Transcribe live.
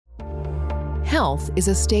Health is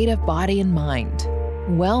a state of body and mind.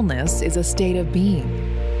 Wellness is a state of being.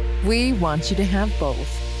 We want you to have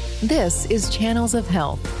both. This is Channels of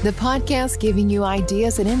Health, the podcast giving you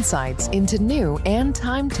ideas and insights into new and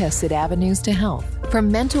time-tested avenues to health. From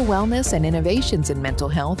mental wellness and innovations in mental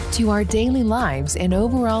health to our daily lives and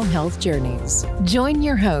overall health journeys. Join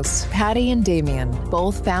your hosts, Patty and Damien,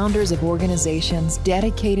 both founders of organizations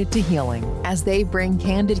dedicated to healing, as they bring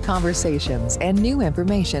candid conversations and new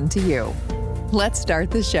information to you. Let's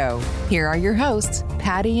start the show. Here are your hosts,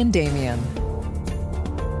 Patty and Damien.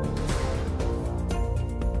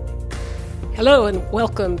 Hello and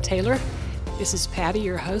welcome, Taylor. This is Patty,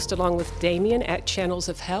 your host, along with Damien at Channels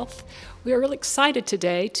of Health. We are really excited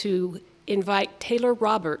today to invite Taylor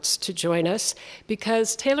Roberts to join us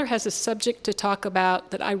because Taylor has a subject to talk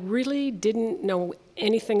about that I really didn't know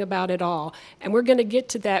anything about at all. And we're going to get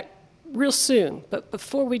to that real soon. But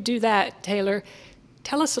before we do that, Taylor,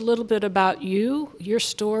 tell us a little bit about you, your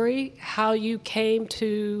story, how you came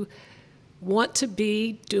to want to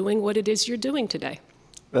be doing what it is you're doing today.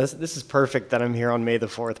 This is perfect that I'm here on May the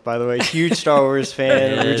 4th, by the way. Huge Star Wars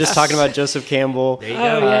fan. We were just talking about Joseph Campbell. There you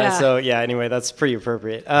go. Anyway, that's pretty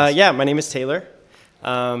appropriate. My name is Taylor,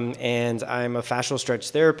 and I'm a fascial stretch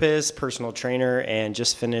therapist, personal trainer, and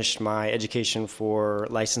just finished my education for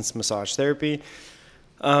licensed massage therapy.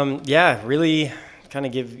 Really kind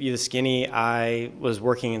of give you the skinny. I was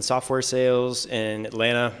working in software sales in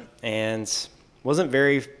Atlanta and wasn't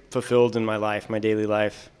very fulfilled in my life, my daily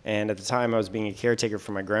life. And at the time, I was being a caretaker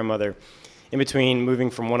for my grandmother. In between moving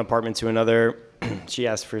from one apartment to another, she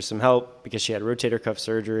asked for some help because she had rotator cuff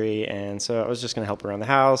surgery. And so I was just going to help her around the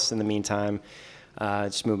house. In the meantime,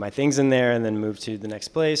 just move my things in there and then move to the next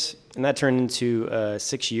place. And that turned into a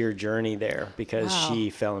 6-year journey there because she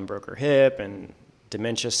fell and broke her hip and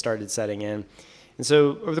dementia started setting in. And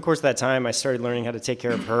so over the course of that time, I started learning how to take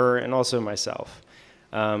care of her and also myself.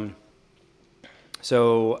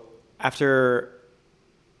 So after,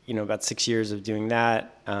 about 6 years of doing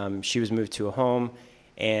that, she was moved to a home,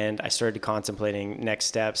 and I started contemplating next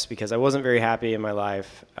steps because I wasn't very happy in my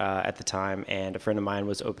life at the time, and a friend of mine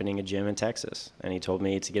was opening a gym in Texas, and he told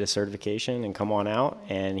me to get a certification and come on out,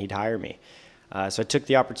 and he'd hire me. So I took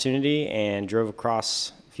the opportunity and drove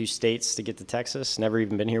across a few states to get to Texas, never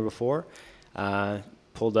even been here before.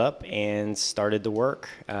 Pulled up and started to work.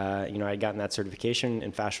 I'd gotten that certification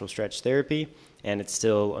in fascial stretch therapy, and it's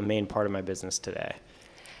still a main part of my business today.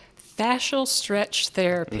 Fascial stretch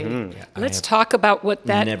therapy. Mm-hmm. Yeah, Let's talk about what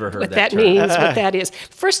that means, what that is.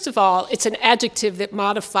 First of all, it's an adjective that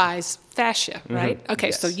modifies fascia, right? Mm-hmm. Okay,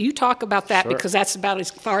 yes. So you talk about that because that's about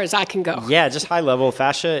as far as I can go. Yeah, just high level.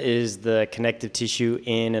 Fascia is the connective tissue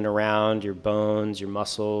in and around your bones, your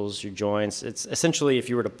muscles, your joints. It's essentially if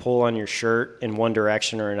you were to pull on your shirt in one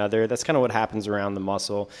direction or another, that's kind of what happens around the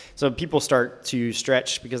muscle. So people start to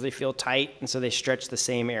stretch because they feel tight, and so they stretch the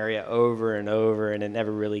same area over and over, and it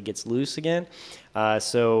never really gets loose again.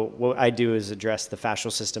 So what I do is address the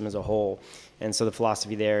fascial system as a whole. And so the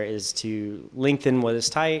philosophy there is to lengthen what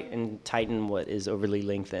is tight and tighten what is overly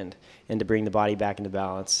lengthened, and to bring the body back into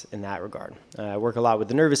balance in that regard. I work a lot with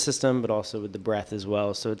the nervous system, but also with the breath as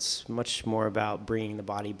well. So it's much more about bringing the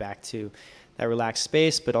body back to that relaxed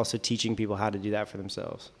space, but also teaching people how to do that for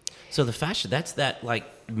themselves. So the fascia, that's that like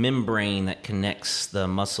membrane that connects the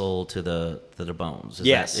muscle to the bones.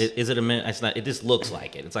 Yes. Is it it's not, it just looks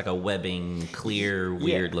like it. It's like a webbing, clear,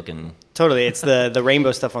 weird looking. Totally. It's the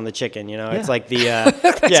rainbow stuff on the chicken, Yeah. It's like the,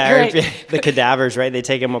 the cadavers, right? They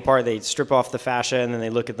take them apart, they strip off the fascia, and then they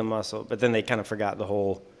look at the muscle, but then they kind of forgot the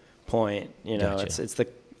whole point, Gotcha. It's the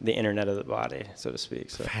internet of the body, so to speak.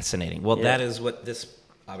 So. Fascinating. Well, that is what this...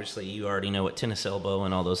 Obviously, you already know what tennis elbow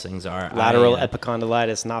and all those things are. Lateral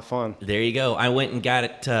epicondylitis, not fun. There you go. I went and got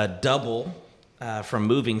it double from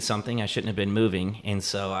moving something I shouldn't have been moving. And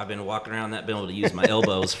so I've been walking around not being able to use my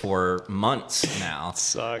elbows for months now.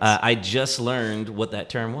 Sucks. I just learned what that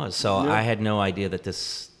term was. So I had no idea that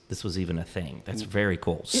this was even a thing. That's very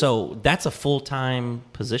cool. So that's a full-time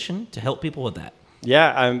position to help people with that.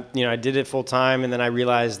 Yeah, I did it full time, and then I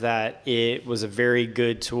realized that it was a very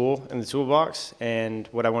good tool in the toolbox. And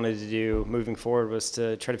what I wanted to do moving forward was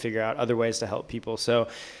to try to figure out other ways to help people. So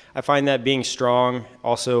I find that being strong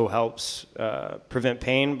also helps prevent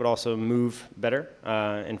pain, but also move better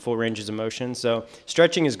in full ranges of motion. So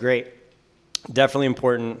stretching is great, definitely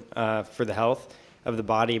important for the health of the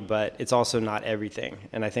body, but it's also not everything.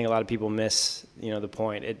 And I think a lot of people miss, the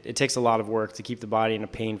point. It takes a lot of work to keep the body in a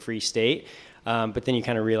pain-free state. But then you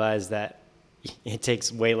kind of realize that it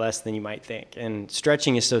takes way less than you might think. And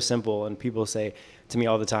stretching is so simple. And people say to me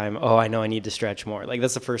all the time, oh, I know I need to stretch more. Like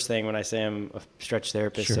that's the first thing when I say I'm a stretch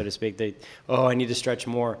therapist, so to speak. I need to stretch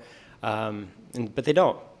more. But they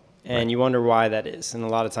don't. And you wonder why that is. And a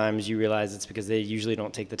lot of times you realize it's because they usually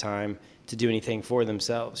don't take the time to do anything for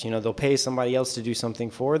themselves. They'll pay somebody else to do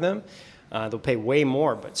something for them. They'll pay way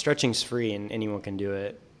more, but stretching's free and anyone can do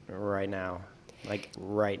it right now. Like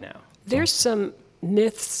right now. There's some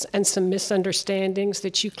myths and some misunderstandings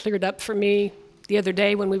that you cleared up for me the other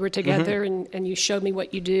day when we were together and you showed me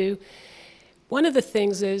what you do. One of the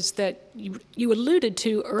things is that you alluded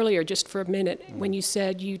to earlier, just for a minute, when you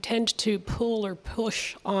said you tend to pull or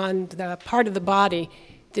push on the part of the body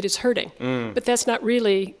that is hurting. But that's not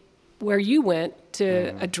really where you went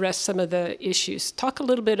to address some of the issues. Talk a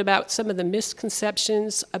little bit about some of the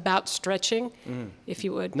misconceptions about stretching, if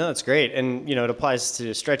you would. No, that's great. And, it applies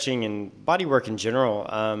to stretching and body work in general.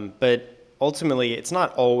 But ultimately, it's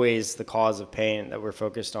not always the cause of pain that we're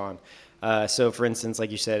focused on. So, for instance, like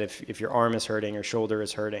you said, if your arm is hurting or shoulder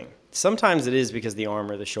is hurting, sometimes it is because the arm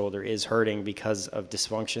or the shoulder is hurting because of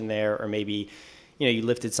dysfunction there, or maybe, you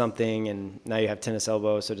lifted something and now you have tennis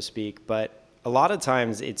elbow, so to speak. But a lot of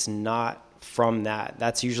times it's not from that.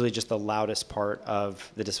 That's usually just the loudest part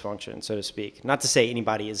of the dysfunction, so to speak. Not to say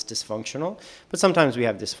anybody is dysfunctional, but sometimes we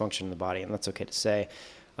have dysfunction in the body, and that's okay to say.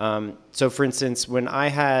 So, for instance, when I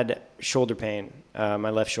had shoulder pain,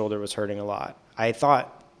 my left shoulder was hurting a lot.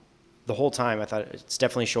 The whole time I thought it's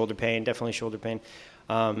definitely shoulder pain.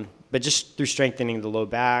 But just through strengthening the low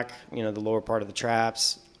back, the lower part of the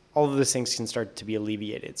traps, all of those things can start to be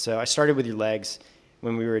alleviated. So I started with your legs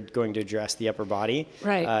when we were going to address the upper body,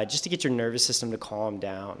 right? Just to get your nervous system to calm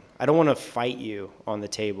down. I don't want to fight you on the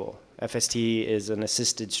table. FST is an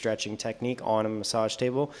assisted stretching technique on a massage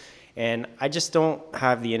table. And I just don't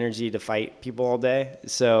have the energy to fight people all day.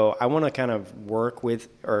 So I want to kind of work with,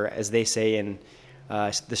 or as they say in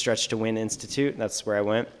the Stretch to Win Institute, that's where I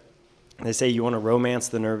went. They say you want to romance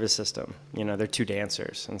the nervous system. They're two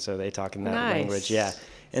dancers, and so they talk in that language. Yeah.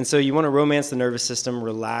 And so you want to romance the nervous system,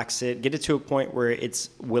 relax it, get it to a point where it's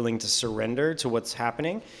willing to surrender to what's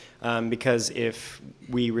happening. Because if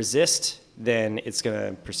we resist, then it's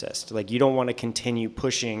going to persist. Like, you don't want to continue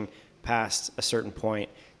pushing past a certain point.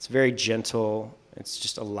 It's very gentle. It's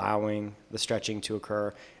just allowing the stretching to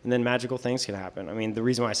occur. And then magical things can happen. I mean, the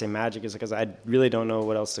reason why I say magic is because I really don't know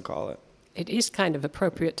what else to call it. It is kind of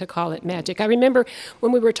appropriate to call it magic. I remember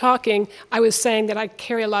when we were talking, I was saying that I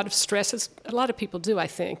carry a lot of stress, as a lot of people do, I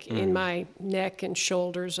think, in my neck and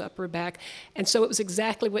shoulders, upper back. And so it was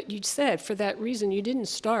exactly what you said. For that reason, you didn't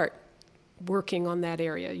start working on that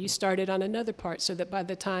area. You started on another part, so that by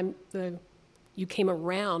the time you came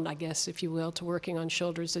around, I guess, if you will, to working on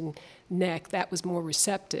shoulders and neck, that was more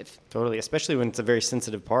receptive. Totally, especially when it's a very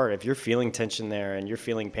sensitive part. If you're feeling tension there and you're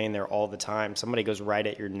feeling pain there all the time, somebody goes right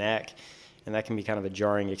at your neck, and that can be kind of a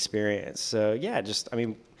jarring experience. So, yeah,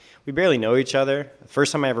 we barely know each other. The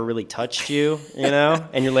first time I ever really touched you,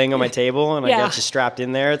 and you're laying on my table, and I got you strapped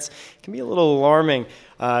in there, it can be a little alarming.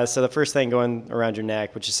 So the first thing going around your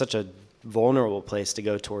neck, which is such a vulnerable place to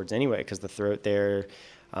go towards anyway, because the throat there,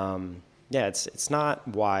 it's not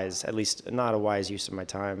wise, at least not a wise use of my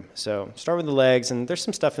time. So start with the legs, and there's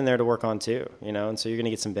some stuff in there to work on too, and so you're going to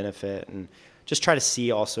get some benefit. And just try to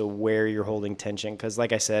see also where you're holding tension, because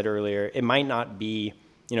like I said earlier, it might not be,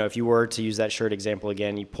 if you were to use that shirt example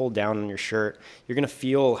again, you pull down on your shirt, you're going to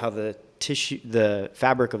feel how the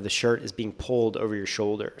fabric of the shirt is being pulled over your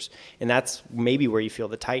shoulders. And that's maybe where you feel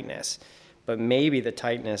the tightness. But maybe the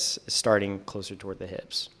tightness is starting closer toward the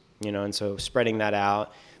hips, and so spreading that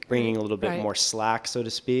out, bringing a little bit more slack, so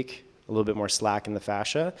to speak, a little bit more slack in the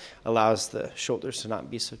fascia allows the shoulders to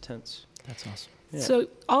not be so tense. That's awesome. Yeah. So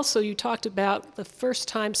also you talked about the first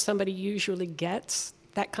time somebody usually gets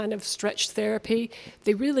that kind of stretch therapy,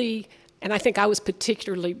 they really, and I think I was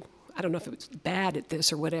particularly, I don't know if it was bad at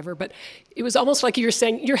this or whatever, but it was almost like you were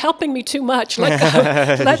saying, you're helping me too much. Let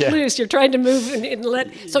go, let loose. You're trying to move and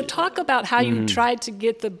let. So talk about how you tried to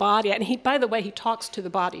get the body. And by the way, he talks to the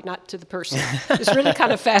body, not to the person. It's really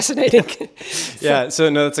kind of fascinating. So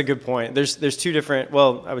no, that's a good point. There's two different,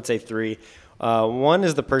 I would say three. One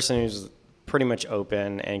is the person who's pretty much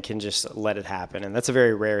open and can just let it happen. And that's a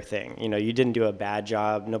very rare thing. You didn't do a bad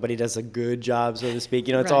job. Nobody does a good job, so to speak.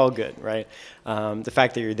 It's all good, right? The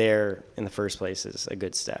fact that you're there in the first place is a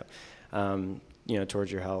good step,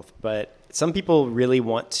 towards your health. But some people really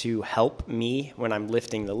want to help me when I'm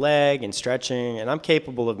lifting the leg and stretching, and I'm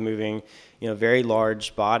capable of moving, very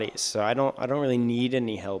large bodies. So I don't really need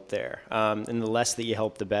any help there. And the less that you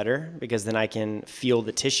help, the better, because then I can feel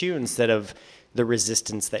the tissue instead of the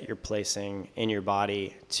resistance that you're placing in your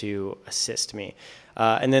body to assist me.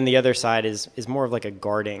 And then the other side is more of like a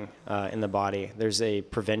guarding in the body. There's a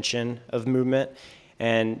prevention of movement,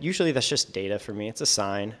 and usually that's just data for me. It's a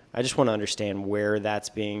sign. I just want to understand where that's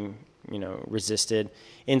being resisted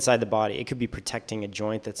inside the body. It could be protecting a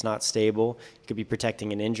joint that's not stable. It could be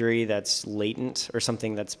protecting an injury that's latent or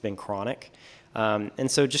something that's been chronic. And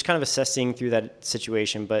so just kind of assessing through that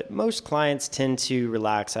situation. But most clients tend to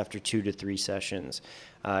relax after 2 to 3 sessions.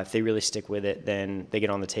 If they really stick with it, then they get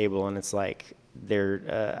on the table and it's like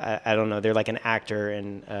they're, I don't know, they're like an actor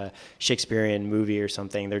in a Shakespearean movie or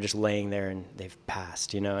something. They're just laying there and they've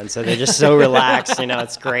passed, and so they're just so relaxed,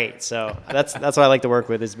 it's great. So that's what I like to work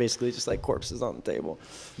with, is basically just like corpses on the table.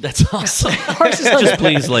 That's awesome. Just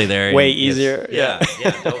please lay there. Way easier.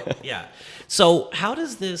 Yeah. So how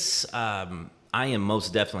does this, I am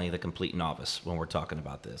most definitely the complete novice when we're talking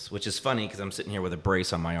about this, which is funny because I'm sitting here with a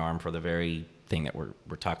brace on my arm for the very thing that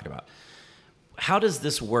we're talking about. How does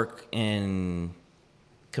this work in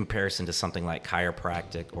comparison to something like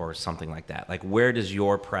chiropractic or something like that? Like, where does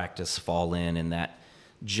your practice fall in that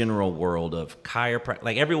general world of chiropractic?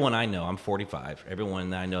 Like, everyone I know, I'm 45, everyone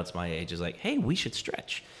that I know that's my age is like, hey, we should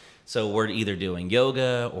stretch. So we're either doing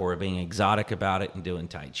yoga or being exotic about it and doing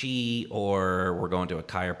Tai Chi, or we're going to a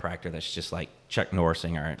chiropractor that's just like Chuck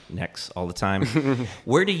Norrising our necks all the time.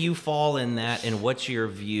 Where do you fall in that, and what's your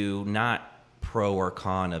view, not pro or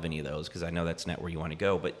con of any of those, because I know that's not where you want to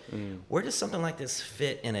go, but where does something like this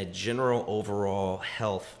fit in a general overall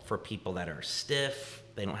health for people that are stiff,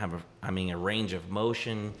 they don't have a range of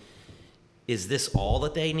motion? Is this all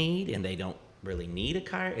that they need and they don't really need a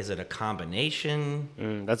chiro? Is it a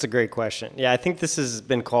combination? That's a great question. Yeah, I think this has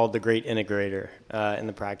been called the great integrator in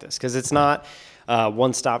the practice, because it's not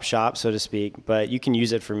one-stop shop, so to speak, but you can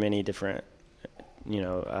use it for many different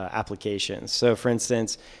applications. So for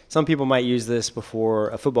instance, some people might use this before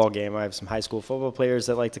a football game. I have some high school football players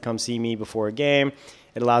that like to come see me before a game.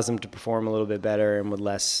 It allows them to perform a little bit better and with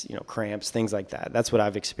less, cramps, things like that. That's what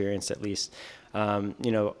I've experienced, at least.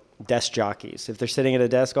 Desk jockeys, if they're sitting at a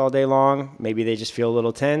desk all day long, maybe they just feel a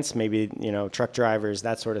little tense. Maybe, truck drivers,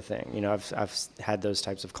 that sort of thing. I've had those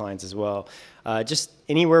types of clients as well. Just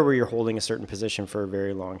anywhere where you're holding a certain position for a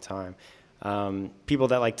very long time. People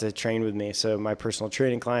that like to train with me, so my personal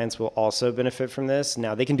training clients will also benefit from this.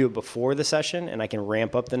 Now, they can do it before the session, and I can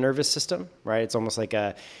ramp up the nervous system, right? It's almost like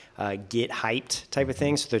a get hyped type of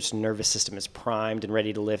thing, so their nervous system is primed and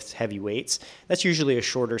ready to lift heavy weights. That's usually a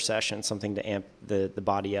shorter session, something to amp the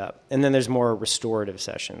body up. And then there's more restorative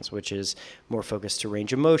sessions, which is more focused to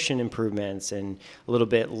range of motion improvements and a little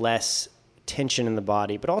bit less tension in the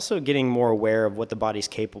body, but also getting more aware of what the body's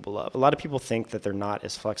capable of. A lot of people think that they're not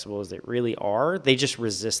as flexible as they really are. They just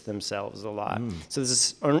resist themselves a lot. So there's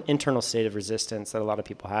this internal state of resistance that a lot of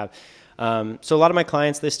people have. So a lot of my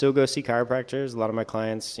clients, they still go see chiropractors. A lot of my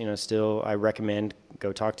clients, still, I recommend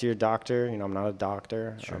go talk to your doctor. I'm not a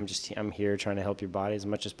doctor. Sure. I'm here trying to help your body as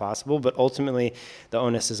much as possible. But ultimately, the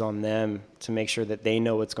onus is on them to make sure that they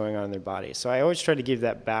know what's going on in their body. So I always try to give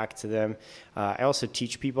that back to them. I also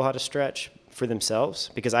teach people how to stretch for themselves,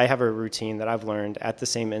 because I have a routine that I've learned at the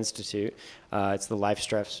same institute. It's the Life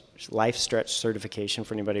Stretch certification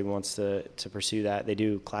for anybody who wants to pursue that. They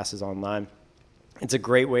do classes online. It's a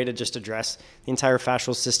great way to just address the entire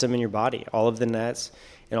fascial system in your body, all of the nets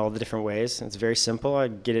in all the different ways. It's very simple. I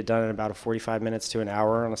get it done in about 45 minutes to an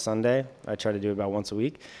hour on a Sunday. I try to do it about once a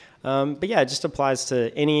week. But yeah, it just applies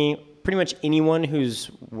to pretty much anyone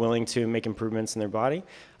who's willing to make improvements in their body.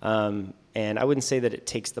 And I wouldn't say that it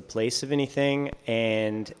takes the place of anything.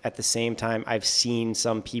 And at the same time, I've seen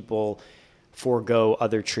some people forego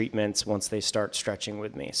other treatments once they start stretching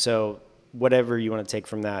with me. So whatever you want to take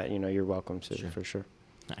from that, you're welcome to, for sure.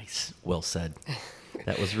 Nice. Well said.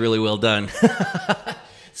 That was really well done.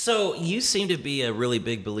 So you seem to be a really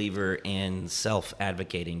big believer in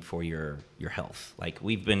self-advocating for your health. Like,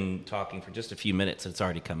 we've been talking for just a few minutes, and it's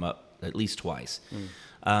already come up at least twice.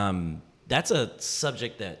 That's a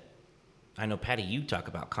subject that I know, Patty, you talk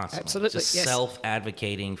about constantly. Absolutely, just yes.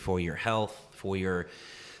 Self-advocating for your health,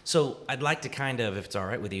 So I'd like to kind of, if it's all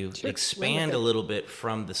right with you, expand a little bit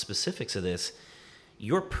from the specifics of this.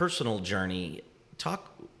 Your personal journey,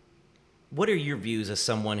 what are your views as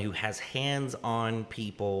someone who has hands-on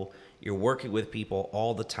people, you're working with people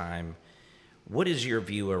all the time? What is your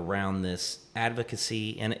view around this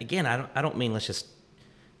advocacy? And again, I don't mean let's just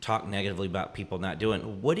talk negatively about people not doing it.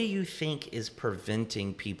 What do you think is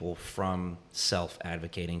preventing people from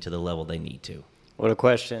self-advocating to the level they need to? What a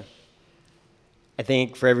question. I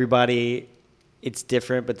think for everybody, it's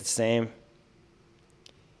different but the same.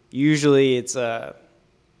 Usually it's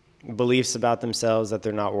beliefs about themselves that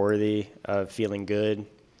they're not worthy of feeling good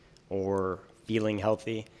or feeling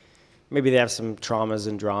healthy. Maybe they have some traumas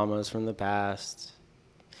and dramas from the past.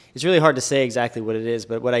 It's really hard to say exactly what it is,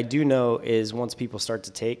 but what I do know is once people start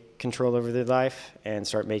to take control over their life and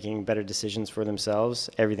start making better decisions for themselves,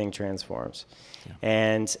 everything transforms. Yeah.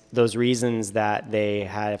 And those reasons that they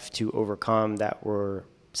have to overcome that were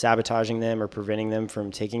sabotaging them or preventing them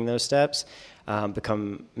from taking those steps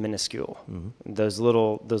become minuscule. Mm-hmm. Those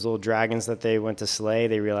little dragons that they went to slay,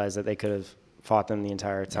 they realized that they could have fought them the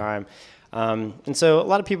entire time. And so a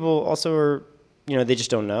lot of people also are, they just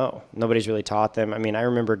don't know. Nobody's really taught them. I mean, I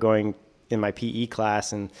remember going in my PE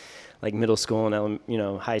class in like middle school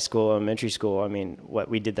and, high school, elementary school. I mean,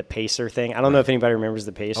 we did the pacer thing. I don't know if anybody remembers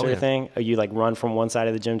the pacer thing. You like run from one side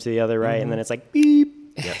of the gym to the other, right? Mm-hmm. And then it's like beep.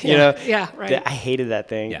 Yeah. Yeah, right. I hated that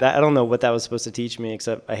thing. Yeah. I don't know what that was supposed to teach me,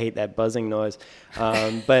 except I hate that buzzing noise.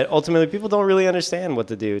 But ultimately, people don't really understand what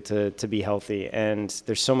to do to be healthy. And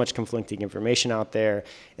there's so much conflicting information out there.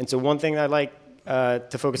 And so one thing that I like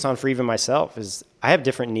to focus on for even myself is I have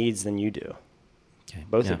different needs than you do. Okay.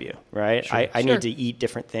 Both of you, right? Sure. I need to eat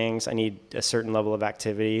different things. I need a certain level of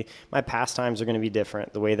activity. My pastimes are going to be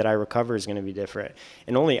different. The way that I recover is going to be different.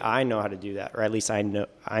 And only I know how to do that, or at least I know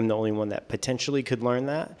I'm the only one that potentially could learn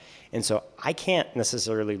that. And so I can't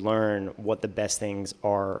necessarily learn what the best things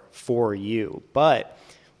are for you. But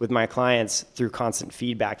with my clients, through constant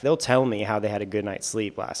feedback, they'll tell me how they had a good night's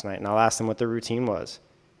sleep last night, and I'll ask them what their routine was.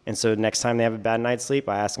 And so next time they have a bad night's sleep,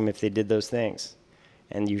 I ask them if they did those things.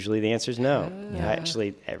 And usually the answer is no.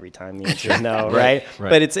 Actually, every time the answer is no, right?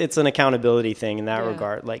 But it's an accountability thing in that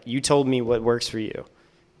regard. Like, you told me what works for you.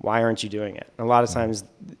 Why aren't you doing it? And a lot of times,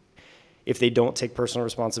 if they don't take personal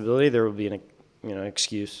responsibility, there will be an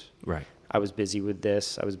excuse. Right. I was busy with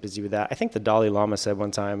this. I was busy with that. I think the Dalai Lama said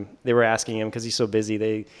one time, they were asking him, because he's so busy,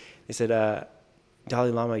 they said,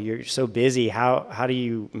 Dalai Lama, you're so busy. How do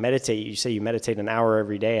you meditate? You say you meditate an hour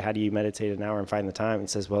every day. How do you meditate an hour and find the time? He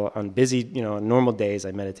says, well, on busy, on normal days,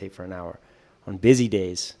 I meditate for an hour. On busy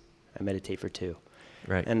days, I meditate for 2.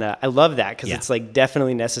 Right. And I love that, because it's like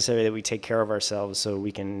definitely necessary that we take care of ourselves so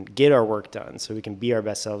we can get our work done, so we can be our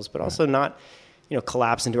best selves, but also not,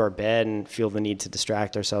 collapse into our bed and feel the need to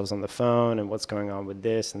distract ourselves on the phone and what's going on with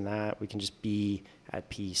this and that. We can just be at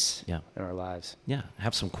peace in our lives. Yeah.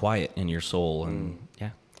 Have some quiet in your soul. And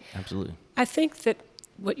absolutely. I think that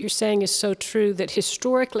what you're saying is so true, that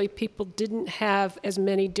historically people didn't have as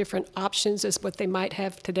many different options as what they might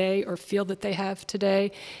have today or feel that they have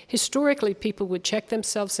today. Historically, people would check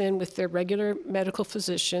themselves in with their regular medical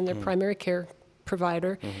physician, their primary care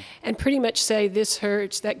provider, and pretty much say, this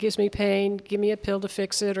hurts, that gives me pain, give me a pill to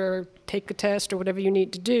fix it, or take a test, or whatever you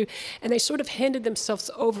need to do. And they sort of handed themselves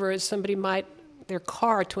over as somebody might their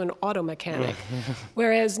car to an auto mechanic.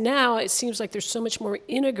 Whereas now it seems like there's so much more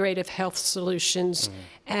integrative health solutions,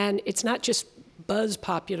 and it's not just buzz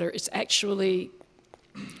popular, it's actually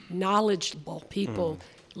knowledgeable people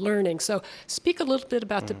learning. So speak a little bit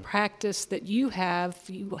about the practice that you have.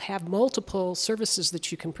 You have multiple services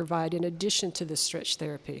that you can provide in addition to the stretch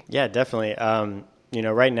therapy. Yeah, definitely.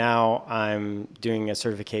 Right now I'm doing a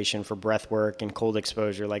certification for breath work and cold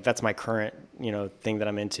exposure. Like, that's my current, thing that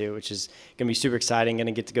I'm into, which is going to be super exciting. Going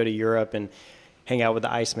to get to go to Europe and hang out with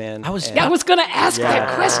the Iceman. I was going to ask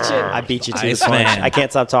that question. I beat you to the punch. I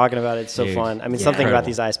can't stop talking about it. It's so fun. I mean, something about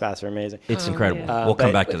these ice baths are amazing. It's incredible. We'll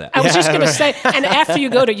come back to that. I was just going to say, and after you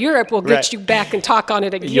go to Europe, we'll get you back and talk on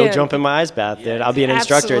it again. You'll jump in my ice bath, dude. I'll be an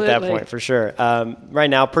instructor at that point for sure. Right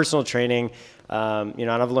now, personal training.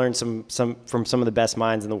 And I've learned some from some of the best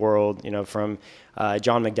minds in the world, from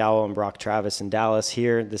John McDowell and Brock Travis in Dallas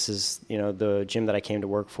here. This is, the gym that I came to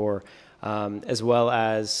work for, as well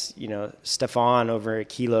as, Stefan over at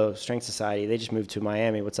Kilo Strength Society. They just moved to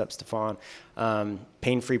Miami. What's up, Stefan?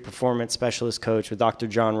 Pain-free performance specialist coach with Dr.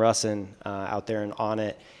 John Russin out there in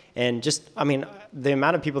Onnit. And just, the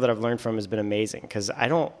amount of people that I've learned from has been amazing, because I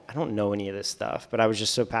don't know any of this stuff, but I was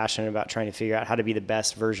just so passionate about trying to figure out how to be the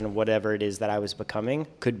best version of whatever it is that I was becoming,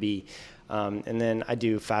 could be. And then I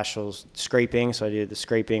do fascial scraping, so I do the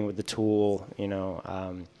scraping with the tool,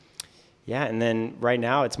 and then right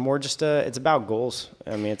now it's more just it's about goals.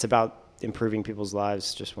 It's about improving people's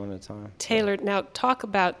lives just one at a time. Taylor, now talk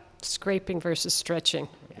about scraping versus stretching.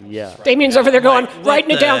 Yeah. Damien's over there going, writing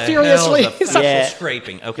it down furiously.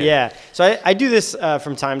 Scraping. Okay. Yeah. So I do this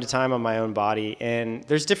from time to time on my own body, and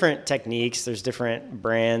there's different techniques, there's different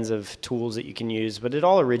brands of tools that you can use, but it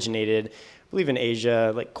all originated, I believe, in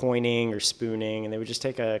Asia, like coining or spooning, and they would just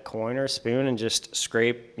take a coin or a spoon and just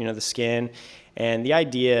scrape, the skin. And the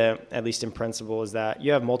idea, at least in principle, is that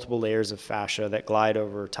you have multiple layers of fascia that glide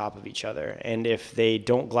over top of each other. And if they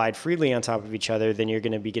don't glide freely on top of each other, then you're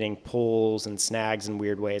going to be getting pulls and snags in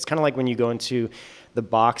weird ways. Kind of like when you go into the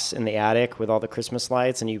box in the attic with all the Christmas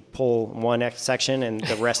lights and you pull one section and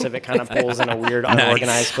the rest of it kind of pulls in a weird,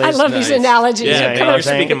 unorganized place. I love these analogies. Yeah, you're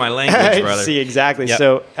speaking my language, brother. See, exactly. Yep.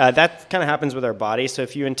 So that kind of happens with our body. So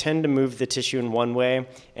if you intend to move the tissue in one way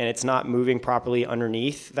and it's not moving properly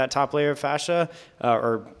underneath that top layer of fascia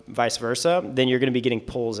or vice versa, then you're going to be getting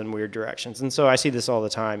pulls in weird directions. And so I see this all the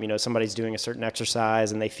time. You know, somebody's doing a certain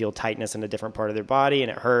exercise and they feel tightness in a different part of their body and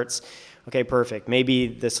it hurts. Okay, perfect. Maybe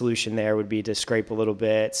the solution there would be to scrape a little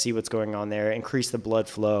bit, see what's going on there, increase the blood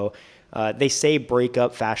flow. They say break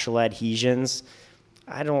up fascial adhesions.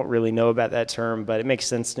 I don't really know about that term, but it makes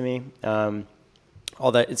sense to me.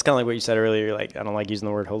 All that, it's kind of like what you said earlier. You're like, I don't like using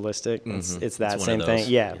the word holistic. It's that same thing.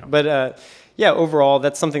 Yeah. But overall,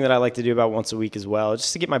 that's something that I like to do about once a week as well,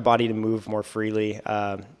 just to get my body to move more freely.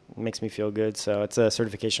 It makes me feel good. So it's a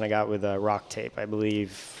certification I got with rock tape, I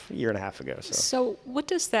believe, a year and a half ago. So what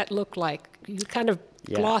does that look like? You kind of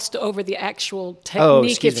glossed over the actual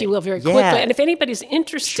technique, if you will, very quickly. And if anybody's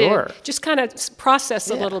interested, just kind of process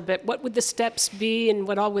a little bit. What would the steps be and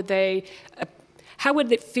what all would they... how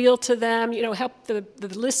would it feel to them? You know, help the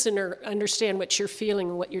listener understand what you're feeling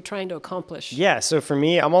and what you're trying to accomplish. Yeah, so for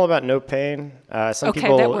me, I'm all about no pain. Some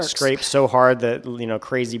people scrape so hard that, you know,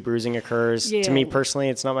 crazy bruising occurs. Yeah. To me personally,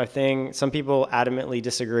 it's not my thing. Some people adamantly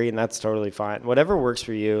disagree, and that's totally fine. Whatever works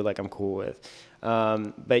for you, like, I'm cool with.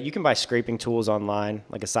 But you can buy scraping tools online,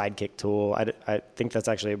 like a Sidekick tool. I think that's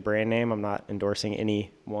actually a brand name. I'm not endorsing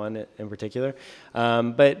any one in particular.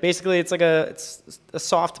 But basically it's like it's a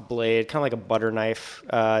soft blade, kind of like a butter knife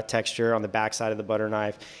texture on the backside of the butter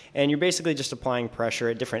knife. And you're basically just applying pressure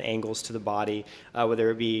at different angles to the body, whether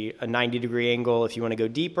it be a 90-degree angle if you want to go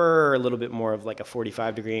deeper, or a little bit more of like a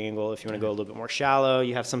 45-degree angle if you want to go a little bit more shallow.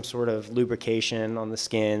 You have some sort of lubrication on the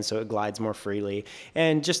skin so it glides more freely.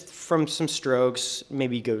 And just from some strokes,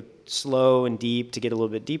 maybe go slow and deep to get a little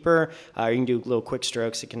bit deeper. You can do little quick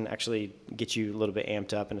strokes. It can actually get you a little bit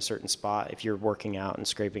amped up in a certain spot if you're working out and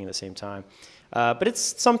scraping at the same time. But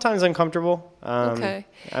it's sometimes uncomfortable.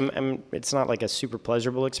 It's not like a super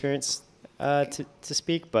pleasurable experience to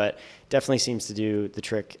speak, but definitely seems to do the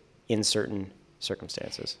trick in certain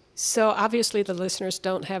circumstances. So obviously the listeners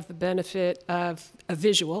don't have the benefit of a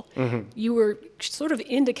visual. Mm-hmm. You were sort of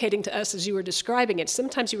indicating to us as you were describing it,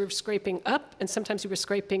 sometimes you were scraping up and sometimes you were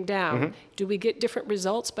scraping down. Mm-hmm. Do we get different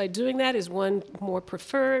results by doing that? Is one more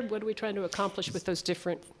preferred? What are we trying to accomplish with those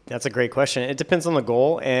different? That's a great question. It depends on the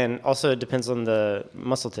goal, and also it depends on the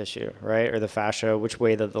muscle tissue, right? Or the fascia, which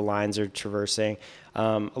way that the lines are traversing.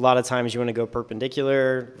 A lot of times you want to go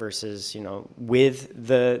perpendicular versus, with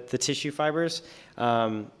the tissue fibers.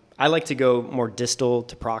 I like to go more distal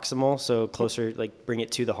to proximal, so closer, like bring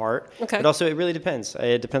it to the heart. Okay. But also it really depends.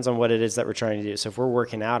 It depends on what it is that we're trying to do. So if we're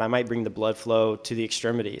working out, I might bring the blood flow to the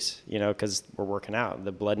extremities, because we're working out.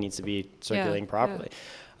 The blood needs to be circulating properly.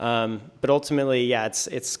 Yeah. But ultimately,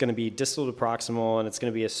 it's going to be distal to proximal, and it's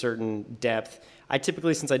going to be a certain depth. I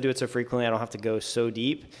typically, since I do it so frequently, I don't have to go so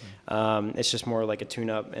deep. It's just more like a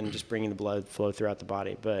tune-up and just bringing the blood flow throughout the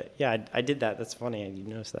body. But yeah, I did that. That's funny. You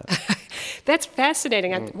noticed that. That's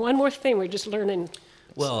fascinating. One more thing. We're just learning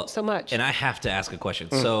so much. And I have to ask a question.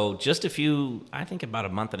 So just I think about a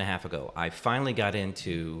month and a half ago, I finally got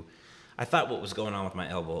into, I thought what was going on with my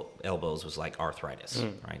elbows was like arthritis,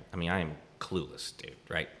 right? I mean, I am clueless, dude,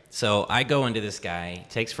 right? So I go into this guy,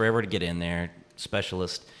 takes forever to get in there,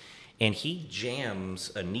 specialist, and he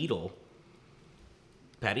jams a needle.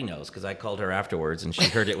 Patty knows because I called her afterwards and she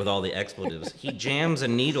heard it with all the expletives. He jams a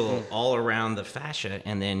needle all around the fascia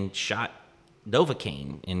and then shot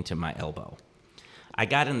Novocaine into my elbow. I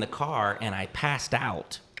got in the car and I passed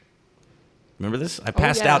out. Remember this? I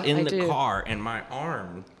passed out in the car and my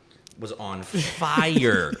arm was on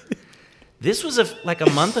fire. This was like a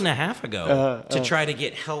month and a half ago to try to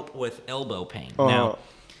get help with elbow pain. Now,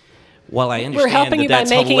 while I understand we're helping that you that's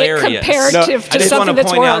by making hilarious, it comparative to something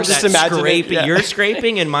that's worse. Just imagine your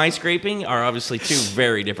scraping and my scraping are obviously two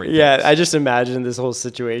very different things. Yeah, I just imagine this whole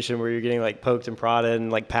situation where you're getting like poked and prodded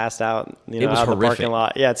and like passed out, it was out in the parking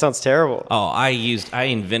lot. Yeah, it sounds terrible. Oh, I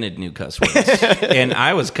invented new cuss words, and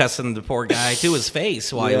I was cussing the poor guy to his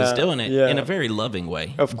face while he was doing it in a very loving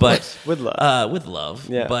way. Of course, with love. With love.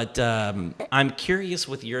 Yeah. But I'm curious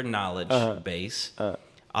with your knowledge base.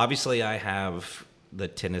 Obviously, I have the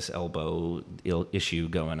tennis elbow issue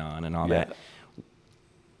going on and all that.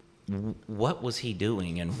 what was he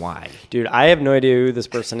doing and why? Dude, I have no idea who this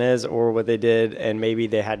person is or what they did, and maybe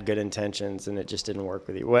they had good intentions and it just didn't work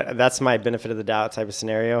with you. That's my benefit of the doubt type of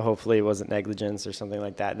scenario. Hopefully it wasn't negligence or something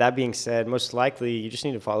like that. That being said, most likely you just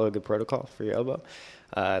need to follow a good protocol for your elbow.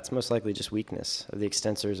 It's most likely just weakness of the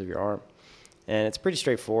extensors of your arm. And it's pretty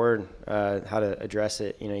straightforward how to address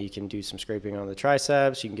it. You know, you can do some scraping on the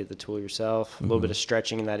triceps. You can get the tool yourself, a little bit of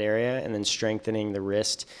stretching in that area, and then strengthening the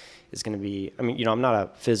wrist is going to be, I mean, you know, I'm not a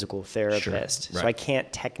physical therapist, Sure, right. so I can't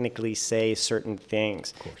technically say certain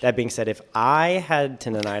things. That being said, if I had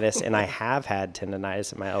tendonitis, and I have had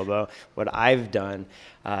tendonitis in my elbow, what I've done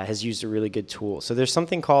has used a really good tool. So there's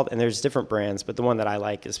something called, and there's different brands, but the one that I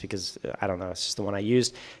like is because, I don't know, it's just the one I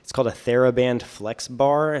used. It's called a TheraBand Flex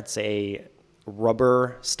Bar. It's a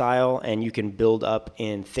rubber style, and you can build up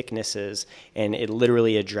in thicknesses, and it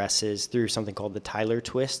literally addresses through something called the Tyler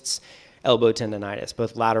twists elbow tendonitis,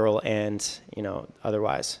 both lateral and, you know,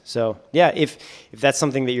 otherwise. So yeah, if that's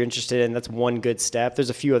something that you're interested in, that's one good step.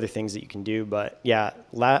 There's a few other things that you can do, but yeah,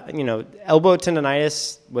 you know, elbow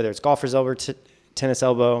tendonitis, whether it's golfer's elbow, tennis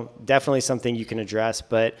elbow, definitely something you can address,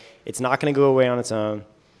 but it's not going to go away on its own.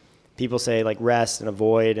 People say like rest and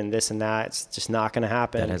avoid and this and that. It's just not going to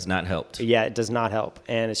happen. That has not helped. Yeah, it does not help.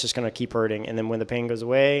 And it's just going to keep hurting. And then when the pain goes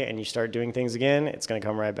away and you start doing things again, it's going to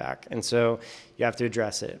come right back. And so you have to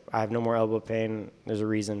address it. I have no more elbow pain. There's a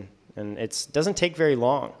reason. And it doesn't take very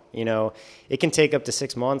long. You know, it can take up to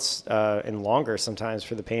 6 months and longer sometimes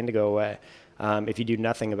for the pain to go away if you do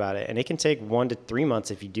nothing about it. And it can take 1 to 3 months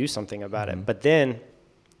if you do something about it. But then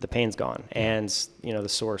the pain's gone, and you know the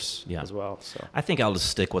source as well. So I think I'll just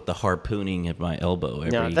stick with the harpooning at my elbow every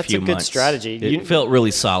few months. That's a good strategy. It felt really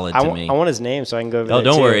solid to me. I want his name so I can go over there. Oh,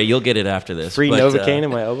 don't too. worry, you'll get it after this. Free Novocaine in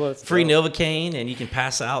my elbow. Free Novocaine, and you can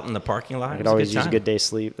pass out in the parking lot. I could always use a good day's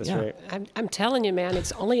sleep. That's right. I'm telling you, man,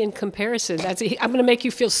 it's only in comparison. I'm going to make you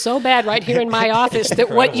feel so bad right here in my office that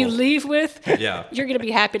what you leave with, you're going to be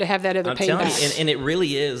happy to have that other pain back. And it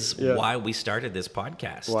really is why we started this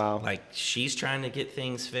podcast. Wow. Like, she's trying to get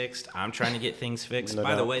things fixed. I'm trying to get things fixed.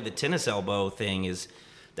 By the way, the tennis elbow thing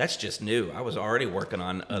that's just new. I was already working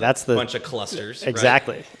on a bunch of clusters.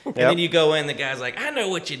 Exactly. Right? And then you go in, the guy's like, I know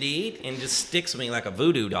what you need, and just sticks me like a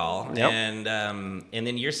voodoo doll. Yep. And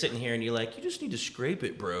then you're sitting here and you're like, you just need to scrape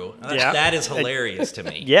it, bro. That is hilarious to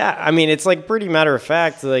me. Yeah, I mean, it's like pretty matter of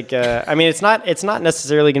fact. Like, I mean, it's not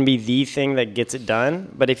necessarily going to be the thing that gets it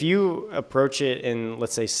done, but if you approach it in,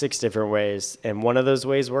 let's say, 6 different ways, and one of those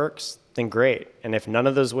ways works, then great. And if none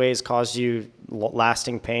of those ways cause you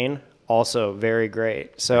lasting pain, also very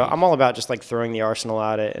great. So I'm all about just like throwing the arsenal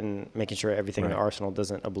at it and making sure everything in the arsenal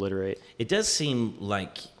doesn't obliterate. It does seem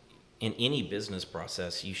like in any business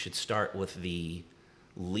process, you should start with the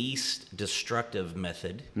least destructive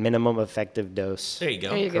method. Minimum effective dose. There you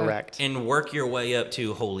go. Correct. And work your way up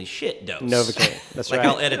to holy shit dose. Novocaine. That's right.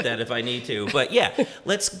 I'll edit that if I need to. But yeah,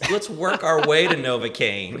 let's work our way to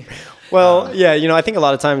Novocaine. Well, yeah, you know, I think a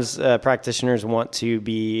lot of times practitioners want to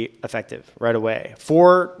be effective right away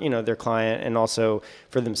for, you know, their client and also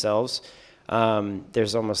for themselves.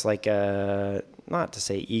 There's almost like a, not to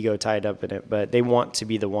say ego tied up in it, but they want to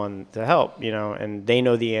be the one to help, you know, and they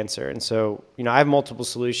know the answer. And so, you know, I have multiple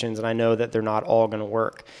solutions and I know that they're not all going to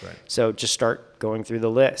work. Right. So just start going through the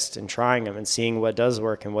list and trying them and seeing what does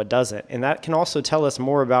work and what doesn't. And that can also tell us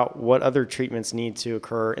more about what other treatments need to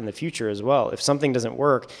occur in the future as well. If something doesn't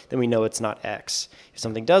work, then we know it's not X. If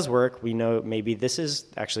something does work, we know maybe this is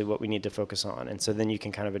actually what we need to focus on. And so then you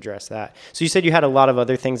can kind of address that. So you said you had a lot of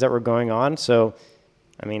other things that were going on. So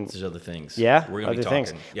I mean, there's other things. Yeah, we're gonna other be talking.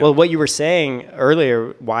 things. Yep. Well, what you were saying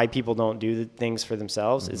earlier, why people don't do the things for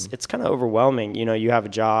themselves, is it's kind of overwhelming. You know, you have a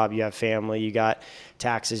job, you have family, you got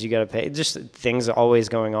taxes, you got to pay. Just things always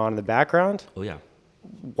going on in the background. Oh yeah.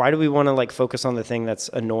 Why do we want to like focus on the thing that's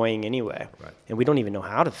annoying anyway? Right. And we don't even know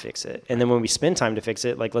how to fix it. And then when we spend time to fix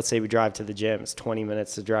it, like let's say we drive to the gym, it's 20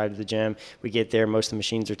 minutes to drive to the gym. We get there, most of the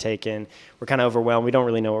machines are taken. We're kind of overwhelmed. We don't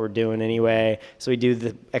really know what we're doing anyway. So we do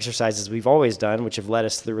the exercises we've always done, which have led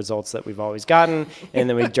us to the results that we've always gotten. And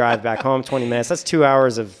then we drive back home 20 minutes. That's 2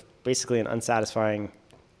 hours of basically an unsatisfying,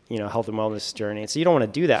 you know, health and wellness journey. So you don't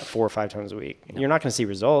want to do that 4 or 5 times a week. You're not going to see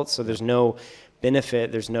results. So there's no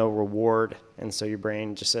benefit, there's no reward, and so your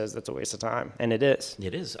brain just says that's a waste of time, and it is.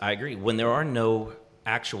 It is. I agree. When there are no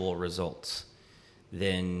actual results,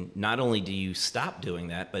 then not only do you stop doing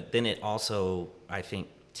that, but then it also, I think,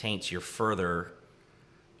 taints your further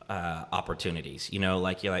opportunities. You know,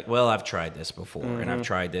 like you're like, well, I've tried this before, and I've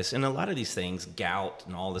tried this, and a lot of these things, gout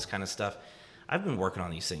and all this kind of stuff, I've been working on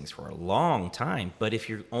these things for a long time, but if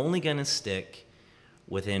you're only going to stick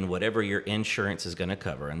within whatever your insurance is going to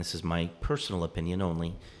cover, and this is my personal opinion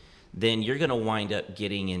only, then you're going to wind up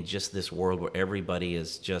getting in just this world where everybody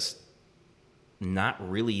is just not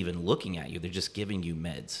really even looking at you. They're just giving you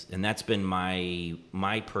meds. And that's been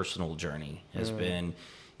my personal journey, has been,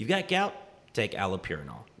 you've got gout, take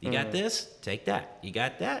allopurinol. You got this, take that. You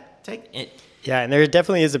got that, take it. Yeah, and there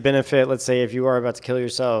definitely is a benefit, let's say, if you are about to kill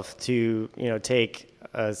yourself, to, take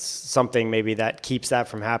something maybe that keeps that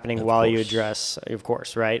from happening while you address, of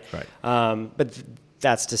course, right? Right. But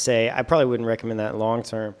that's to say, I probably wouldn't recommend that long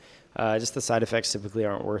term. Just the side effects typically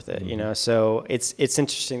aren't worth it, So it's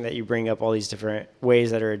interesting that you bring up all these different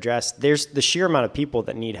ways that are addressed. There's the sheer amount of people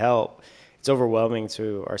that need help. It's overwhelming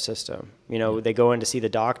to our system. They go in to see the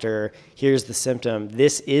doctor. Here's the symptom.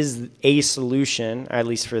 This is a solution, at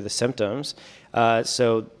least for the symptoms.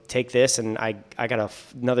 So take this, and I got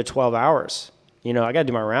another 12 hours. I got to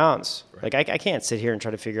do my rounds. Right. Like I can't sit here and try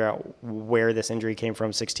to figure out where this injury came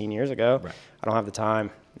from 16 years ago. Right. I don't have the time.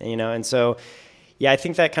 And so. Yeah, I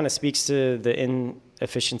think that kind of speaks to the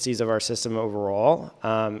inefficiencies of our system overall,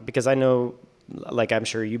 because I know, like I'm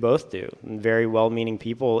sure you both do, very well-meaning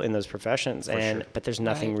people in those professions, but there's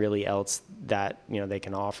nothing really else that they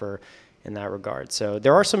can offer in that regard. So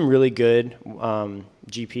there are some really good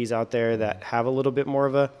GPs out there that have a little bit more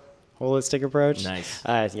of a holistic approach.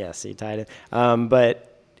 Nice. Yeah, so you tied it.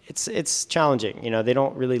 But it's challenging. They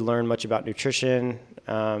don't really learn much about nutrition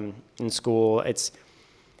in school.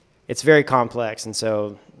 It's very complex, and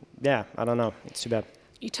so, yeah, I don't know. It's too bad.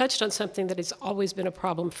 You touched on something that has always been a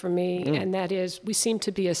problem for me, and that is we seem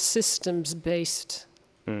to be a systems-based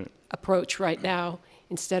approach right now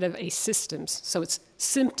instead of a systems. So it's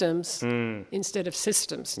symptoms instead of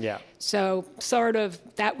systems. Yeah. So sort of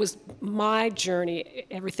that was my journey.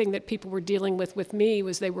 Everything that people were dealing with me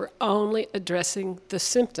was they were only addressing the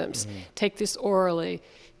symptoms. Take this orally,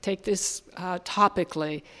 take this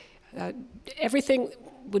topically. Everything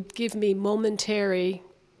would give me momentary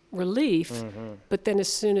relief, but then as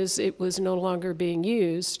soon as it was no longer being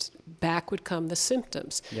used, back would come the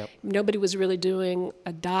symptoms. Yep. Nobody was really doing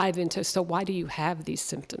a dive into, so why do you have these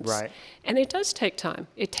symptoms? Right. And it does take time.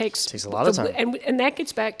 It takes a lot of time. And that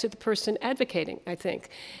gets back to the person advocating, I think.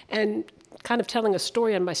 And kind of telling a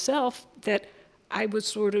story on myself that I was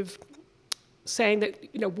sort of saying that,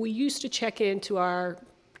 we used to check into our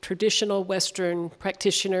traditional Western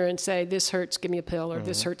practitioner and say, this hurts, give me a pill, or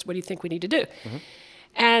this hurts, what do you think we need to do?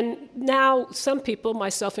 And now some people,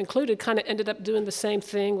 myself included, kind of ended up doing the same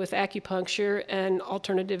thing with acupuncture and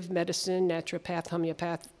alternative medicine, naturopath,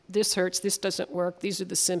 homeopath. This hurts, this doesn't work, these are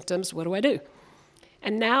the symptoms, what do I do?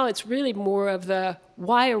 And now it's really more of the,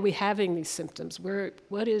 why are we having these symptoms?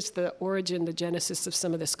 What is the origin, the genesis of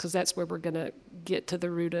some of this? Because that's where we're going to get to the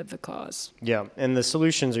root of the cause. Yeah, and the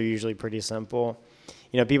solutions are usually pretty simple.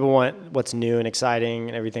 People want what's new and exciting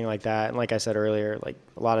and everything like that. And like I said earlier, like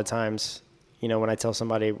a lot of times, when I tell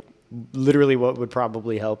somebody literally what would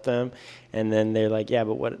probably help them, and then they're like, yeah,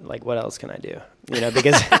 but what else can I do?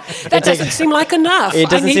 Because that doesn't seem like enough. It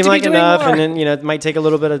doesn't seem like enough. More. And then, it might take a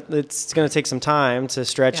little bit it's going to take some time to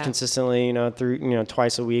stretch consistently, through,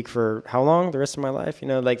 twice a week for how long? The rest of my life?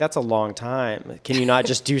 That's a long time. Can you not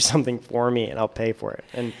just do something for me and I'll pay for it?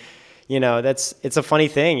 And, it's a funny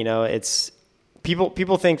thing, it's,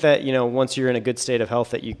 People think that, once you're in a good state of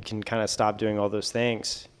health that you can kind of stop doing all those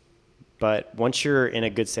things. But once you're in a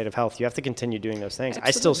good state of health, you have to continue doing those things. Absolutely.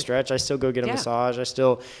 I still stretch. I still go get a massage. I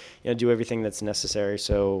still, do everything that's necessary.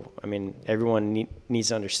 So, everyone needs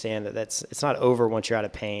to understand that it's not over once you're out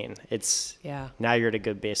of pain. It's now you're at a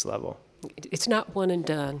good base level. It's not one and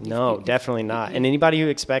done. No, definitely not. And anybody who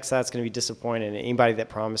expects that's going to be disappointed. And anybody that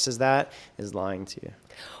promises that is lying to you.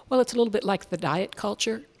 Well, it's a little bit like the diet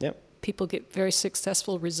culture. Yep. People get very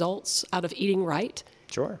successful results out of eating right.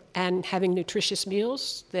 Sure. And having nutritious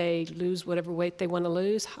meals. They lose whatever weight they want to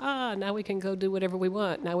lose. Now we can go do whatever we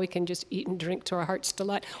want. Now we can just eat and drink to our heart's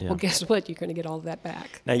delight. Yeah. Well, guess what? You're going to get all of that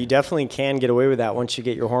back. Now, you definitely can get away with that once you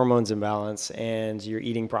get your hormones in balance and you're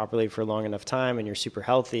eating properly for a long enough time and you're super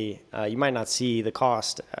healthy. You might not see the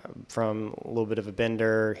cost from a little bit of a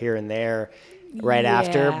bender here and there right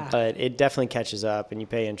after, but it definitely catches up and you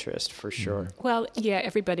pay interest for sure. Well, yeah,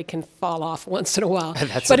 everybody can fall off once in a while.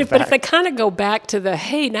 But if they kind of go back to the,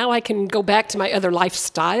 hey, now I can go back to my other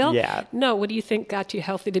lifestyle. Yeah. No, what do you think got you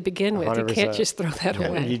healthy to begin with? 100%. You can't just throw that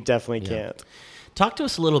away. You definitely can't. Talk to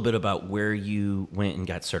us a little bit about where you went and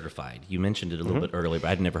got certified. You mentioned it a little bit earlier,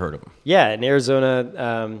 but I'd never heard of them. Yeah, in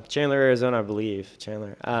Arizona, Chandler, Arizona, I believe.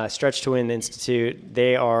 Stretch to Win Institute.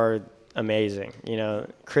 They are amazing.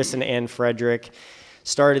 Chris and Ann Frederick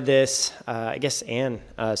started this. I guess Ann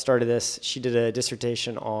started this. She did a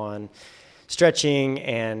dissertation on stretching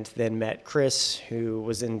and then met Chris, who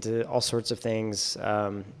was into all sorts of things,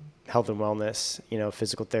 health and wellness,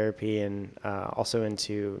 physical therapy, and also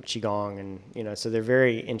into Qigong. And, so they're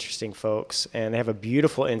very interesting folks, and they have a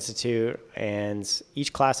beautiful institute, and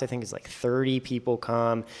each class I think is like 30 people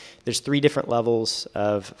come. There's 3 different levels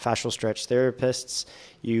of fascial stretch therapists.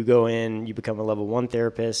 You go in, you become a level 1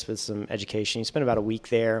 therapist with some education. You spend about a week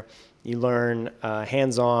there. You learn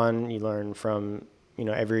hands-on, you learn from,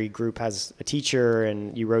 every group has a teacher,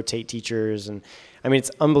 and you rotate teachers. And I mean, it's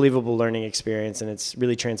unbelievable learning experience, and it's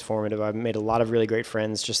really transformative. I've made a lot of really great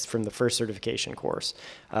friends just from the first certification course.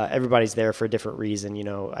 Everybody's there for a different reason.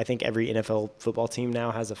 I think every NFL football team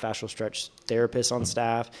now has a fascial stretch therapist on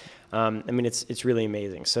staff. I mean, it's really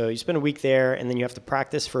amazing. So you spend a week there, and then you have to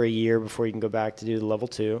practice for a year before you can go back to do the level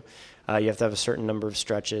 2. You have to have a certain number of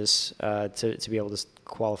stretches to be able to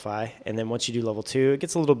qualify. And then once you do level 2, it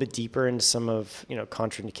gets a little bit deeper into some of,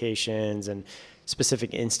 contraindications and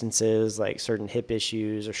specific instances like certain hip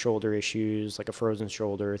issues or shoulder issues, like a frozen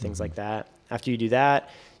shoulder, things like that. After you do that,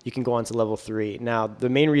 you can go on to level 3. Now, the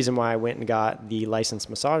main reason why I went and got the licensed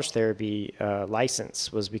massage therapy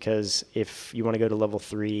license was because if you want to go to level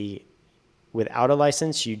 3 without a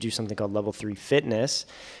license, you do something called level 3 fitness,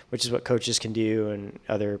 which is what coaches can do and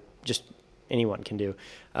just anyone can do.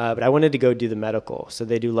 But I wanted to go do the medical. So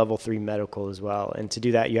they do level 3 medical as well. And to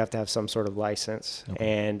do that, you have to have some sort of license.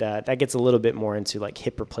 Okay. And that gets a little bit more into like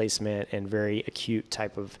hip replacement and very acute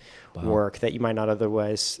type of work that you might not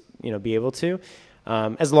otherwise, be able to,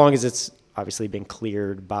 as long as it's obviously been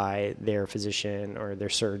cleared by their physician or their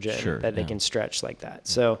surgeon that they can stretch like that.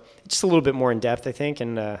 So just a little bit more in depth, I think.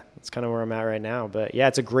 And that's kind of where I'm at right now. But yeah,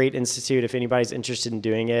 it's a great institute. If anybody's interested in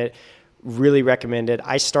doing it, really recommend it.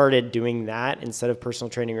 I started doing that instead of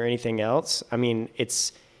personal training or anything else. I mean,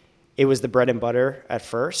 it was the bread and butter at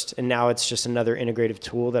first, and now it's just another integrative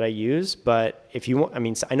tool that I use. But if you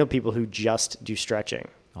want, I know people who just do stretching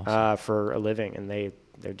for a living, and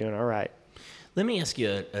they're doing all right. Let me ask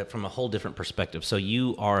you from a whole different perspective. So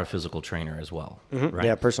you are a physical trainer as well, right?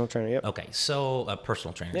 Yeah, personal trainer, yep. Okay, so a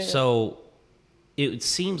personal trainer. Yeah. So it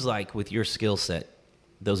seems like with your skill set,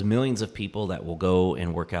 those millions of people that will go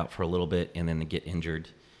and work out for a little bit and then they get injured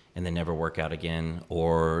and then never work out again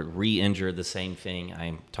or re-injure the same thing.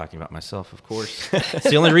 I'm talking about myself, of course.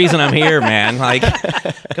 It's the only reason I'm here, man. Like,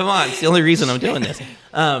 come on, it's the only reason I'm doing this.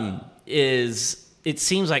 It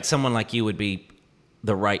seems like someone like you would be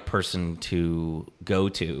the right person to go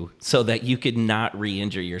to so that you could not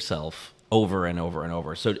re-injure yourself over and over and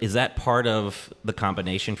over. So is that part of the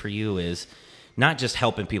combination for you, is not just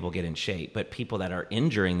helping people get in shape, but people that are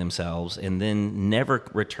injuring themselves and then never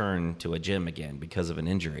return to a gym again because of an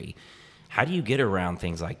injury? How do you get around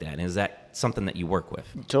things like that? And is that something that you work with?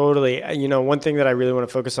 Totally. One thing that I really want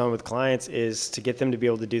to focus on with clients is to get them to be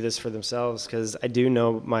able to do this for themselves, because I do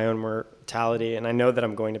know my own mortality and I know that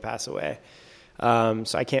I'm going to pass away.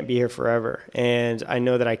 So I can't be here forever. And I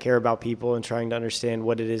know that I care about people and trying to understand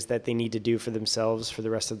what it is that they need to do for themselves for the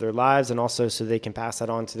rest of their lives, and also so they can pass that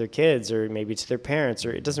on to their kids or maybe to their parents,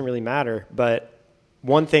 or it doesn't really matter. But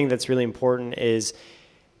one thing that's really important is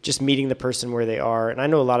just meeting the person where they are. And I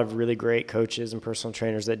know a lot of really great coaches and personal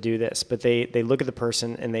trainers that do this, but they look at the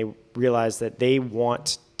person and they realize that they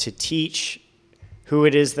want to teach who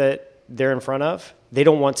it is that they're in front of. They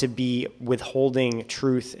don't want to be withholding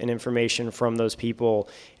truth and information from those people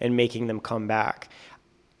and making them come back.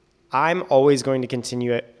 I'm always going to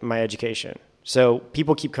continue my education. So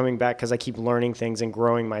people keep coming back because I keep learning things and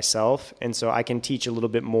growing myself. And so I can teach a little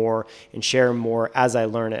bit more and share more as I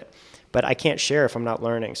learn it. But I can't share if I'm not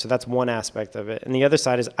learning. So that's one aspect of it. And the other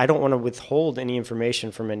side is I don't want to withhold any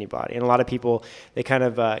information from anybody. And a lot of people, they kind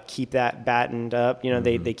of keep that battened up.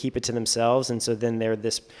 They keep it to themselves. And so then they're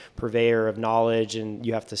this purveyor of knowledge, and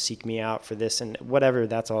you have to seek me out for this and whatever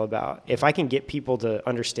that's all about. If I can get people to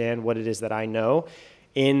understand what it is that I know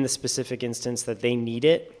in the specific instance that they need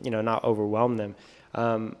it, not overwhelm them,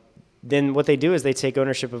 then what they do is they take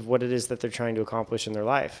ownership of what it is that they're trying to accomplish in their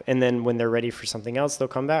life. And then when they're ready for something else, they'll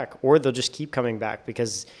come back, or they'll just keep coming back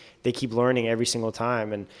because they keep learning every single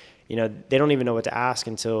time. And, they don't even know what to ask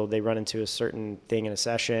until they run into a certain thing in a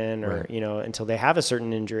session, or, right, until they have a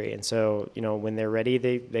certain injury. And so, when they're ready,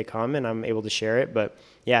 they come and I'm able to share it. But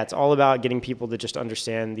yeah, it's all about getting people to just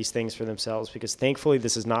understand these things for themselves, because thankfully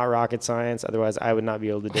this is not rocket science. Otherwise I would not be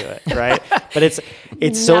able to do it. Right. But it's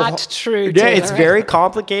not so true. Yeah. It's very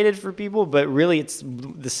complicated for people, but really it's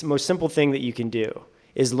the most simple thing that you can do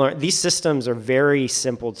is learn. These systems are very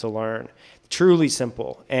simple to learn. Truly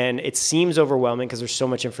simple. And it seems overwhelming because there's so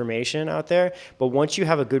much information out there. But once you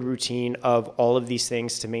have a good routine of all of these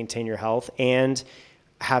things to maintain your health and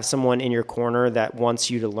have someone in your corner that wants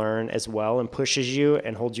you to learn as well and pushes you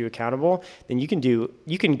and holds you accountable, then you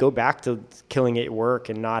can go back to killing it at work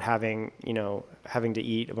and not having to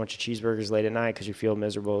eat a bunch of cheeseburgers late at night because you feel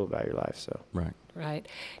miserable about your life. So Right.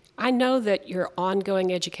 I know that your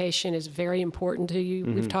ongoing education is very important to you.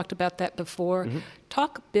 We've talked about that before.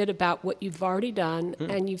 Talk a bit about what you've already done,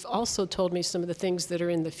 and you've also told me some of the things that are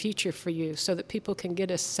in the future for you so that people can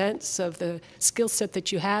get a sense of the skill set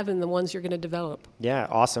that you have and the ones you're going to develop. Yeah,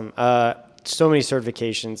 awesome. So many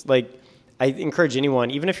certifications. Like, I encourage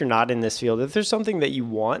anyone, even if you're not in this field, if there's something that you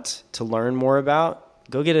want to learn more about,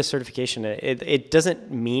 go get a certification. It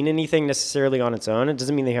doesn't mean anything necessarily on its own. It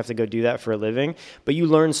doesn't mean that you have to go do that for a living, but you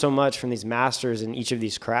learn so much from these masters in each of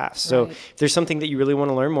these crafts. So if there's something that you really want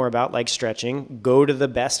to learn more about, like stretching, go to the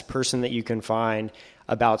best person that you can find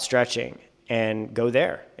about stretching and go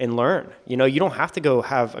there and learn. You don't have to go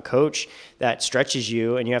have a coach that stretches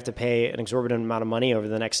you and you have to pay an exorbitant amount of money over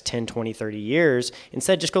the next 10, 20, 30 years.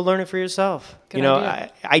 Instead, just go learn it for yourself. Good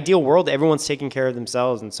idea. Ideal world, everyone's taking care of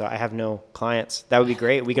themselves. And so I have no clients. That would be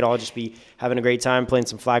great. We could all just be having a great time playing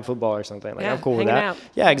some flag football or something. Like, I'm cool with that. Out.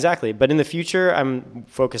 Yeah, exactly. But in the future, I'm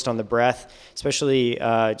focused on the breath, especially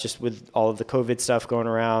just with all of the COVID stuff going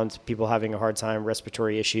around, people having a hard time,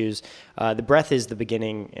 respiratory issues. The breath is the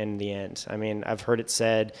beginning and the end. I mean, I've heard it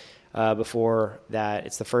said before that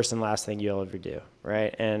it's the first and last thing you'll ever do,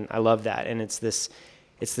 right? And I love that. And it's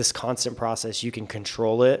this constant process. You can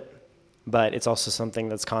control it, but it's also something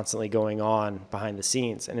that's constantly going on behind the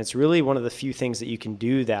scenes. And it's really one of the few things that you can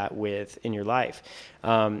do that with in your life.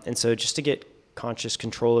 And so just to get conscious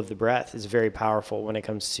control of the breath is very powerful when it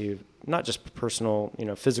comes to not just personal,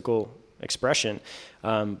 physical expression,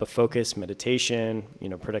 but focus, meditation,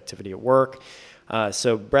 productivity at work.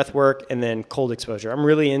 So breath work and then cold exposure. I'm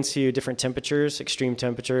really into different temperatures, extreme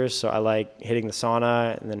temperatures. So I like hitting the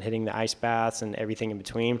sauna and then hitting the ice baths and everything in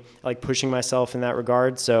between. I like pushing myself in that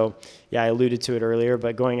regard. So yeah, I alluded to it earlier,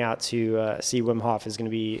 but going out to see Wim Hof is going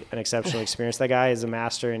to be an exceptional experience. That guy is a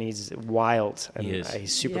master and he's wild. And he is.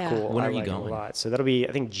 He's super cool. When are you going? A lot. So that'll be,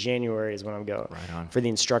 I think January is when I'm going for the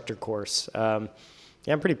instructor course. Yeah,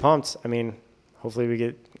 I'm pretty pumped. I mean, hopefully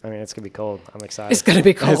it's going to be cold. I'm excited. It's going to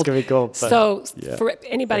be cold. It's going to be cold. So for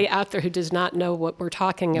anybody out there who does not know what we're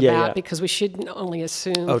talking about, because we shouldn't only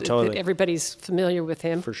assume that everybody's familiar with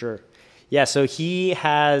him. For sure. Yeah, so he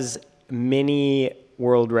has many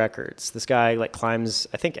world records. This guy climbs,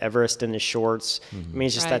 I think, Everest in his shorts. I mean,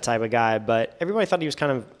 he's just that type of guy. But everybody thought he was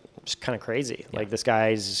kind of crazy. Yeah. Like, this guy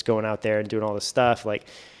is just going out there and doing all this stuff. Like,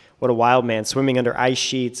 what a wild man, swimming under ice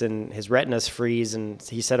sheets and his retinas freeze. And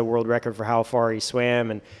he set a world record for how far he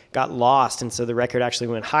swam and got lost. And so the record actually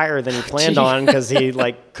went higher than he planned on because he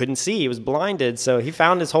couldn't see. He was blinded. So he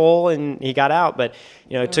found his hole and he got out. But,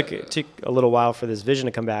 it took a little while for this vision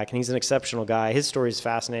to come back. And he's an exceptional guy. His story is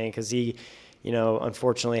fascinating because he,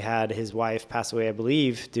 unfortunately had his wife pass away, I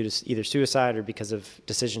believe, due to either suicide or because of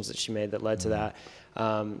decisions that she made that led to that,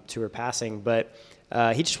 to her passing. But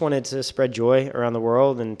he just wanted to spread joy around the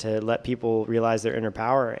world and to let people realize their inner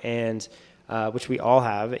power, and which we all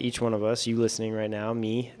have, each one of us, you listening right now,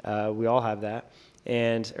 me, we all have that,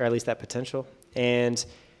 or at least that potential. And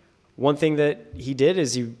one thing that he did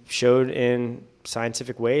is he showed in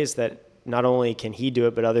scientific ways that not only can he do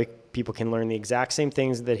it, but other people can learn the exact same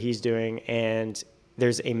things that he's doing, and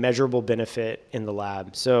there's a measurable benefit in the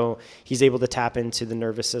lab. So he's able to tap into the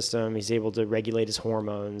nervous system. He's able to regulate his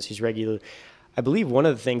hormones. I believe one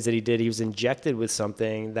of the things that he did, he was injected with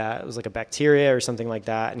something that was like a bacteria or something like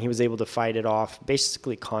that, and he was able to fight it off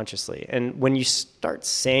basically consciously. And when you start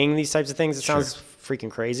saying these types of things, it sounds freaking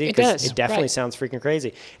crazy. It does. It definitely sounds freaking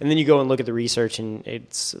crazy. And then you go and look at the research, and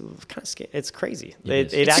it's kind of it's crazy.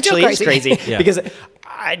 It actually is crazy because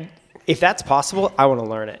if that's possible, I want to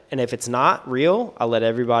learn it. And if it's not real, I'll let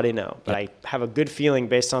everybody know. But I have a good feeling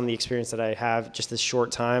based on the experience that I have just this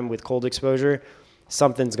short time with cold exposure.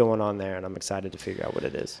 Something's going on there, and I'm excited to figure out what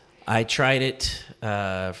it is. I tried it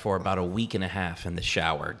for about a week and a half in the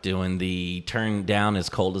shower, doing the turn down as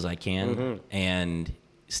cold as I can and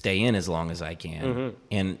stay in as long as I can.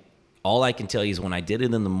 And all I can tell you is when I did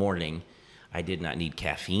it in the morning, I did not need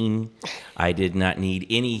caffeine. I did not need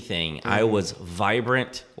anything. I was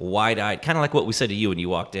vibrant, wide-eyed, kind of like what we said to you when you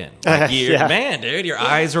walked in. Man, dude, your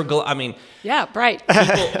eyes were bright.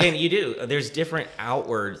 People, and you do. There's different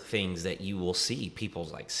outward things that you will see.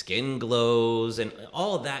 People's skin glows, and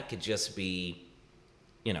all of that could just be,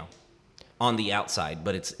 on the outside,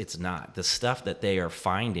 but it's not. The stuff that they are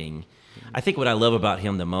finding. I think what I love about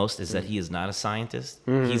him the most is that he is not a scientist.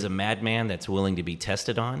 He's a madman that's willing to be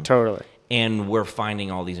tested on. Totally. And we're finding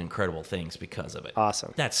all these incredible things because of it.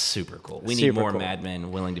 Awesome. That's super cool. We need Super more cool.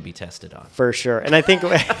 madmen willing to be tested on. For sure. And I think,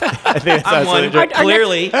 that's I'm one. absolutely true.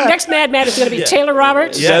 Clearly. Next madman is going to be Taylor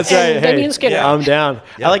Roberts That's right. and Hey, Damien Skinner. I'm down.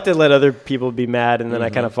 Yeah. I like to let other people be mad, and then I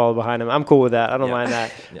kind of follow behind them. I'm cool with that. I don't mind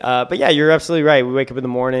that. But yeah, you're absolutely right. We wake up in the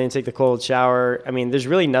morning, take the cold shower. I mean, there's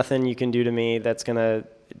really nothing you can do to me that's going to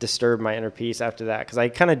disturb my inner peace after that, because I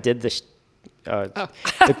kind of did this.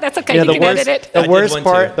 That's okay. You can edit it. The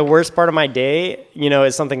worst part of my day,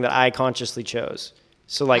 is something that I consciously chose.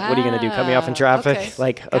 So like, what are you going to do? Cut me off in traffic? Okay.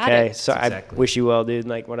 Like, Got okay, it. so Exactly. I wish you well, dude.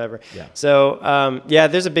 Like, whatever. Yeah. So,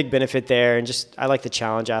 there's a big benefit there, and just I like the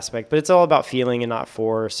challenge aspect, but it's all about feeling and not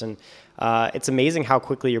force. And it's amazing how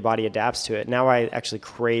quickly your body adapts to it. Now I actually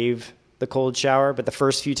crave the cold shower, but the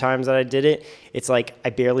first few times that I did it, it's like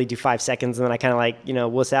I barely do 5 seconds, and then I kind of like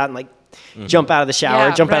wuss out and like jump out of the shower,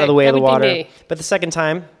 Yeah, jump out of the right. way of That the would be water. me. But the second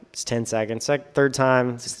time, it's 10 seconds. Third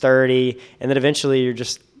time, it's 30, and then eventually you're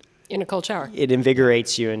just In a cold shower. it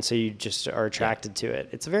invigorates you, and so you just are attracted to it.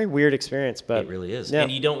 It's a very weird experience, but It really is. Yeah.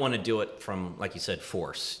 And you don't want to do it from, like you said,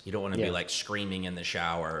 force. You don't want to be Yeah. like screaming in the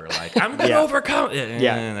shower, like, I'm going to overcome.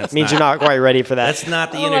 Yeah, That's it means you're not quite ready for that. That's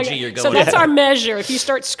not the Oh my energy God. you're going So that's for. our measure. If you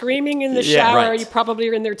start screaming in the Yeah. shower, Right. you probably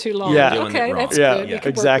are in there too long. Yeah. Doing it Okay, wrong. that's Yeah, good. We can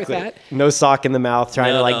exactly. work with that. No sock in the mouth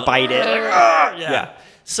trying to like bite it. Yeah.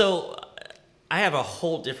 So I have a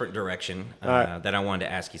whole different direction right. that I wanted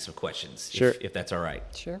to ask you some questions, Sure. if that's all right.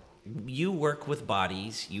 Sure. You work with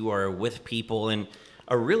bodies. You are with people in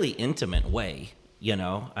a really intimate way,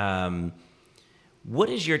 What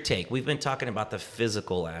is your take? We've been talking about the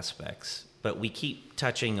physical aspects, but we keep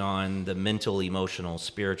touching on the mental, emotional,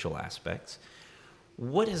 spiritual aspects.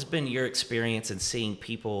 What has been your experience in seeing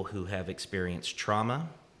people who have experienced trauma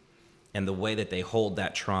and the way that they hold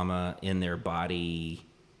that trauma in their body?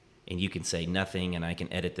 And you can say nothing, and I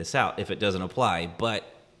can edit this out if it doesn't apply, but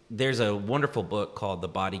there's a wonderful book called The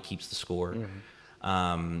Body Keeps the Score.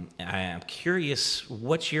 I am curious,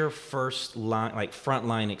 what's your first line, like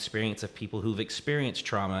frontline experience of people who've experienced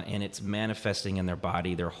trauma and it's manifesting in their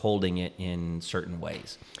body, they're holding it in certain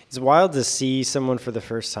ways? It's wild to see someone for the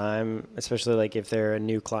first time, especially like if they're a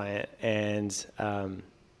new client and,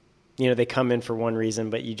 they come in for one reason,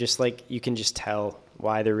 but you can just tell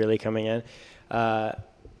why they're really coming in. Or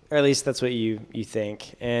at least that's what you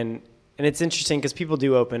think. And it's interesting because people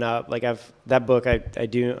do open up. Like that book, I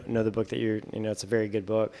do know the book that it's a very good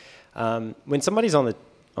book. When somebody's on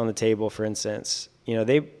the table, for instance,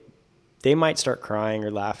 they might start crying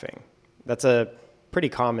or laughing. That's a pretty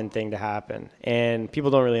common thing to happen. And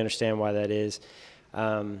people don't really understand why that is.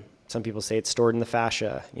 Some people say it's stored in the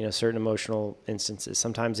fascia, certain emotional instances.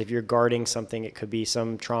 Sometimes if you're guarding something, it could be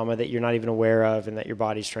some trauma that you're not even aware of and that your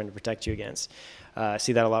body's trying to protect you against. I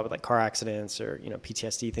see that a lot with like car accidents or,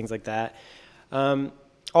 PTSD, things like that. All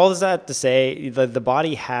of that to say, the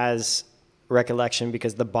body has recollection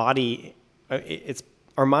because the body,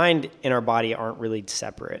 our mind and our body aren't really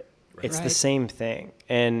separate. Right. It's the same thing.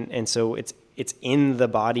 And so it's in the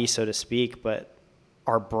body, so to speak, but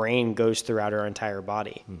our brain goes throughout our entire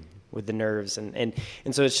body with the nerves. And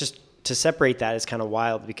so it's just to separate that is kind of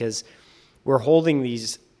wild because we're holding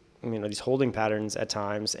these holding patterns at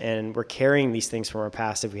times, and we're carrying these things from our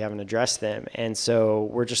past if we haven't addressed them. And so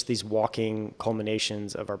we're just these walking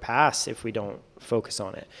culminations of our past if we don't focus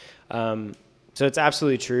on it. So it's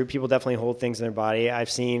absolutely true. People definitely hold things in their body. I've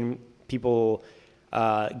seen people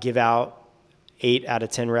give out 8 out of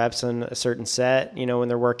 10 reps on a certain set, when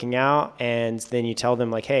they're working out. And then you tell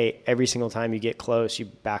them like, hey, every single time you get close, you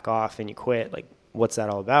back off and you quit. Like, what's that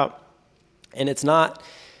all about? And it's not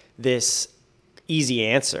this easy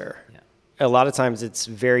answer. A lot of times it's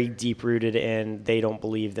very deep rooted and they don't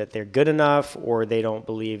believe that they're good enough or they don't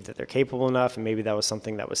believe that they're capable enough. And maybe that was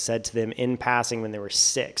something that was said to them in passing when they were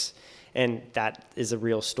 6. And that is a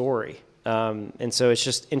real story. And so it's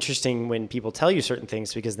just interesting when people tell you certain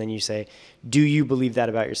things because then you say, do you believe that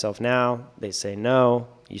about yourself now? They say no.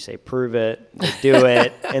 You say, prove it. They do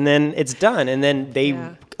it. And then it's done. And then they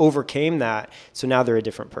overcame that. So now they're a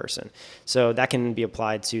different person. So that can be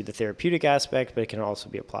applied to the therapeutic aspect, but it can also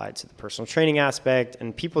be applied to the personal training aspect.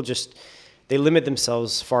 And people they limit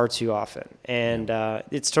themselves far too often. And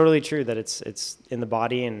it's totally true that it's in the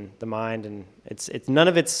body and the mind. And it's none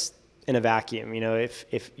of it's in a vacuum.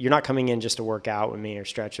 If you're not coming in just to work out with me or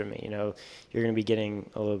stretch with me, you're going to be getting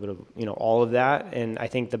a little bit of, all of that. And I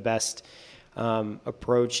think the best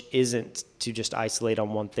approach isn't to just isolate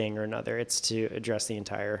on one thing or another. It's to address the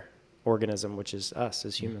entire organism, which is us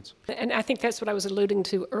as humans. And I think that's what I was alluding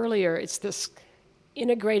to earlier. It's this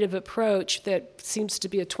integrative approach that seems to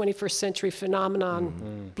be a 21st century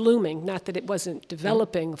phenomenon blooming. Not that it wasn't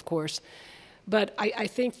developing, of course, But I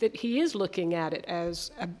think that he is looking at it as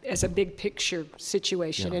a big picture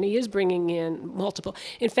situation, and he is bringing in multiple.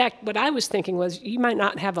 In fact, what I was thinking was you might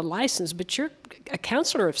not have a license, but you're a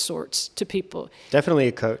counselor of sorts to people. Definitely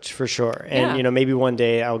a coach for sure. And, maybe one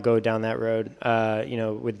day I'll go down that road,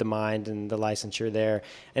 with the mind and the licensure there.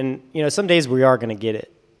 And, some days we are going to get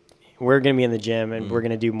it. We're going to be in the gym and we're going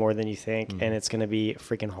to do more than you think, and it's going to be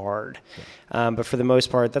freaking hard. Yeah. But for the most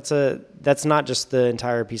part, that's not just the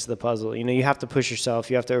entire piece of the puzzle. You have to push yourself.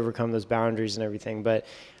 You have to overcome those boundaries and everything. But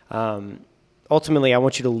ultimately, I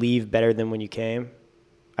want you to leave better than when you came.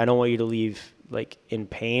 I don't want you to leave like in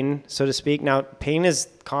pain, so to speak. Now, pain is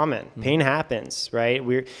common. Pain happens, right?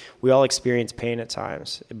 We all experience pain at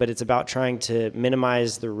times, but it's about trying to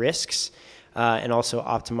minimize the risks and also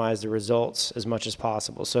optimize the results as much as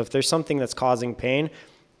possible. So if there's something that's causing pain,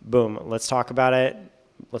 boom, let's talk about it.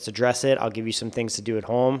 Let's address it. I'll give you some things to do at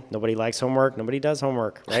home. Nobody likes homework. Nobody does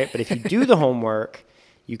homework, right? But if you do the homework,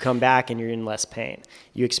 you come back and you're in less pain.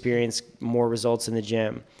 You experience more results in the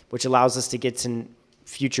gym, which allows us to get to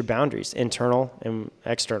future boundaries, internal and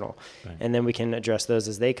external. Right. And then we can address those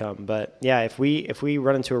as they come. But yeah, if we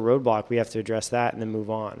run into a roadblock, we have to address that and then move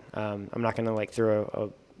on. I'm not going to throw a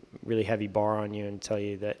really heavy bar on you and tell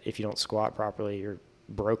you that if you don't squat properly, you're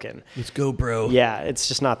broken. Let's go, bro. Yeah, it's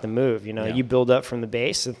just not the move. You build up from the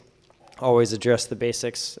base and always address the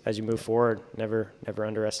basics as you move forward. Never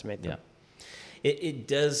underestimate them. Yeah. It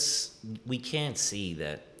does. We can see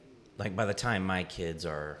that, like, by the time my kids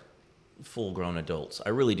are full-grown adults, I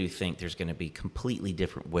really do think there's going to be completely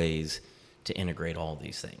different ways to integrate all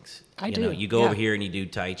these things. You go over here and you do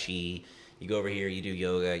Tai Chi. You go over here, you do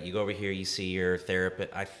yoga. You go over here, you see your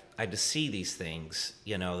therapist. I just see these things,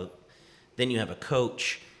 Then you have a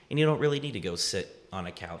coach, and you don't really need to go sit on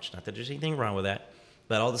a couch. Not that there's anything wrong with that.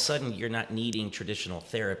 But all of a sudden, you're not needing traditional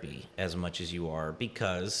therapy as much as you are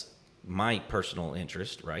because my personal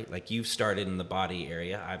interest, right? Like you've started in the body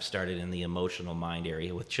area. I've started in the emotional mind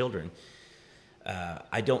area with children.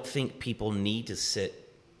 I don't think people need to sit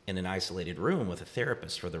in an isolated room with a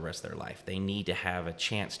therapist for the rest of their life. They need to have a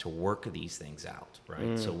chance to work these things out,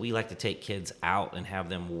 right? So we like to take kids out and have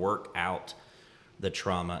them work out the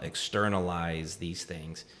trauma, externalize these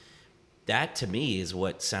things. That to me is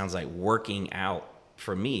what sounds like working out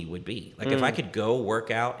for me would be. Like if I could go work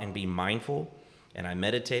out and be mindful and I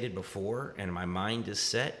meditated before and my mind is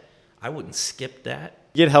set, I wouldn't skip that.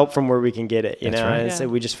 Get help from where we can get it, That's know. Right. And so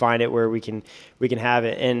we just find it where we can have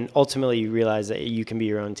it, and ultimately you realize that you can be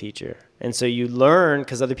your own teacher, and so you learn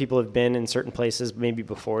because other people have been in certain places maybe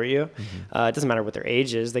before you. It doesn't matter what their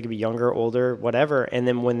age is; they could be younger, older, whatever. And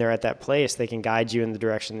then when they're at that place, they can guide you in the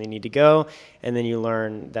direction they need to go, and then you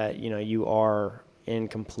learn that you are in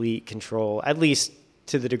complete control, at least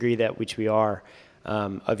to the degree that which we are.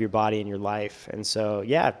 Of your body and your life. And so,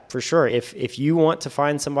 yeah, for sure. If you want to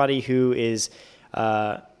find somebody who is,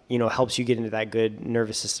 helps you get into that good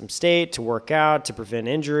nervous system state, to work out, to prevent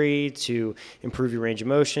injury, to improve your range of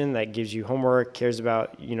motion, that gives you homework, cares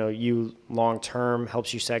about, you long-term,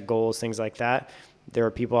 helps you set goals, things like that. There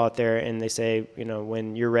are people out there and they say,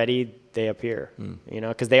 when you're ready, they appear,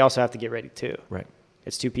 because they also have to get ready too. Right.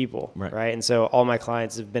 It's two people. Right. And so all my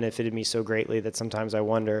clients have benefited me so greatly that sometimes I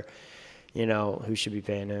wonder, who should be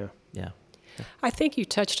paying who. Yeah. I think you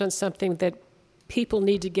touched on something that people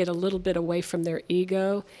need to get a little bit away from their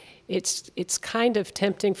ego. It's kind of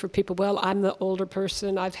tempting for people, well, I'm the older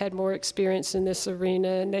person, I've had more experience in this arena,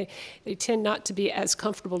 and they tend not to be as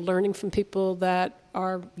comfortable learning from people that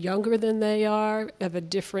are younger than they are, have a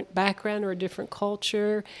different background or a different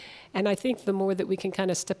culture. And I think the more that we can kind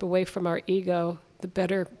of step away from our ego, the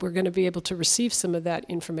better we're going to be able to receive some of that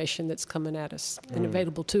information that's coming at us and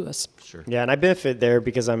available to us. Sure. Yeah, and I benefit there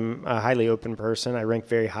because I'm a highly open person. I rank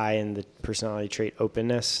very high in the personality trait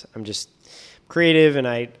openness. I'm just creative, and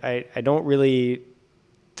I don't really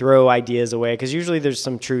throw ideas away because usually there's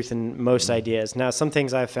some truth in most ideas. Now, some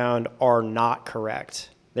things I've found are not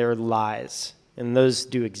correct. They're lies, and those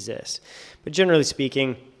do exist. But generally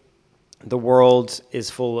speaking, the world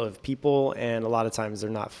is full of people, and a lot of times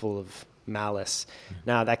they're not full of malice.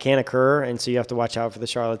 Now that can occur, and so you have to watch out for the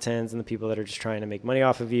charlatans and the people that are just trying to make money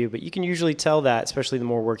off of you. But you can usually tell that, especially the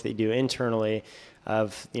more work that you do internally,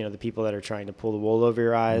 of the people that are trying to pull the wool over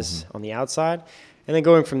your eyes on the outside. And then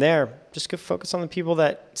going from there, just go focus on the people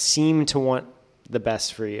that seem to want the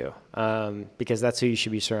best for you, because that's who you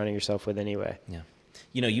should be surrounding yourself with anyway. Yeah.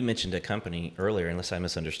 You mentioned a company earlier, unless I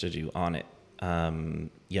misunderstood you on it.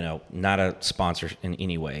 Not a sponsor in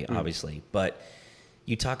any way, obviously, but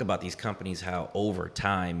you talk about these companies, how over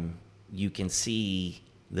time you can see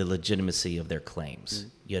the legitimacy of their claims,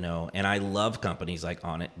 and I love companies like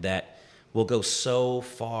Onnit that will go so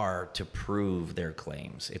far to prove their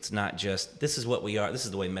claims. It's not just, this is what we are, this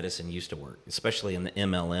is the way medicine used to work, especially in the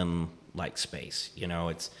MLM-like space. You know,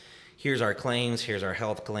 it's, here's our claims, here's our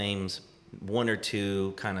health claims, one or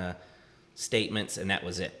two kind of statements, and that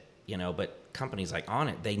was it. You know, but companies like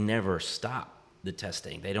Onnit, they never stop the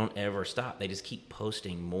testing. They don't ever stop. They just keep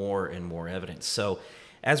posting more and more evidence. So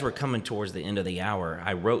as we're coming towards the end of the hour,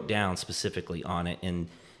 I wrote down specifically on it, and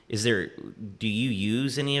do you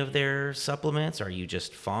use any of their supplements? Are you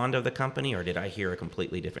just fond of the company, or did I hear a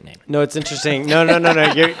completely different name? No, it's interesting. No.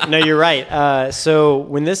 You're right. So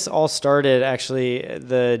when this all started, actually,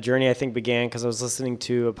 the journey I think began because I was listening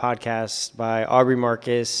to a podcast by Aubrey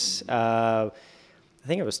Marcus. I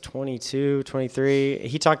think it was 22, 23.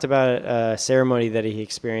 He talked about a ceremony that he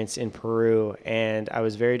experienced in Peru, and I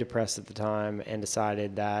was very depressed at the time and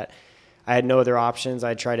decided that I had no other options. I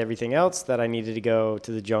had tried everything else, that I needed to go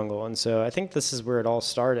to the jungle. And so I think this is where it all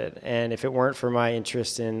started. And if it weren't for my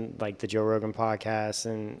interest in like the Joe Rogan podcast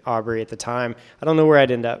and Aubrey at the time, I don't know where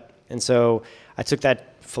I'd end up. And so I took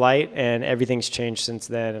that flight, and everything's changed since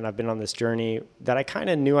then. And I've been on this journey that I kind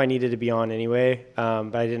of knew I needed to be on anyway,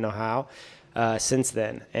 but I didn't know how since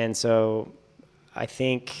then. And so I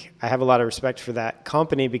think I have a lot of respect for that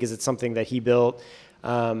company because it's something that he built.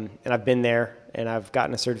 And I've been there, and I've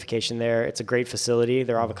gotten a certification there. It's a great facility.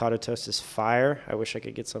 Their avocado toast is fire. I wish I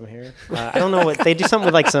could get some here. I don't know what they do, something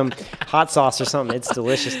with like some hot sauce or something. It's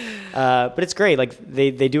delicious. But it's great. Like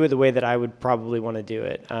they do it the way that I would probably want to do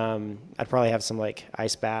it. I'd probably have some like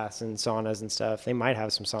ice baths and saunas and stuff. They might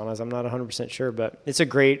have some saunas. I'm not 100% sure, but it's a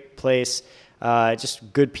great place.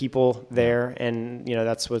 Just good people there. And you know,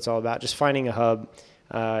 that's what it's all about. Just finding a hub,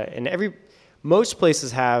 and most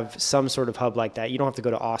places have some sort of hub like that. You don't have to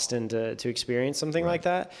go to Austin to experience something like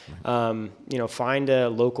that. You know, find a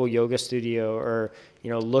local yoga studio, or,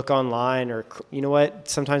 you know, look online, or, you know what,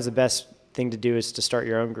 sometimes the best thing to do is to start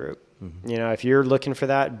your own group. You know, if you're looking for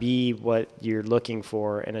that, be what you're looking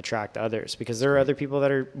for and attract others, because there are other people that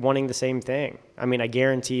are wanting the same thing. I mean, I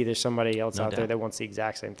guarantee there's somebody else out there that wants the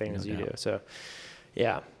exact same thing as you do. So,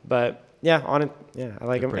 yeah, but yeah, on it. Yeah, I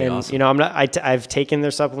like them. And awesome. You know, I've taken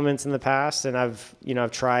their supplements in the past, and I've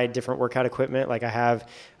tried different workout equipment. Like I have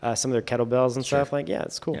some of their kettlebells and stuff. Like, yeah,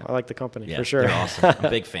 it's cool. Yeah. I like the company for sure. They're awesome. I'm a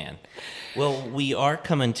big fan. Well, we are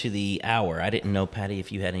coming to the hour. I didn't know, Patty,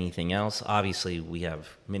 if you had anything else. Obviously, we have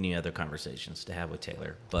many other conversations to have with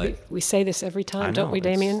Taylor, but we say this every time, don't we,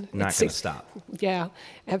 Damien? It's not going to stop. Yeah,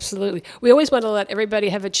 absolutely. We always want to let everybody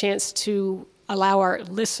have a chance to allow our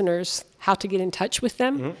listeners how to get in touch with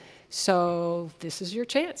them. Mm-hmm. So this is your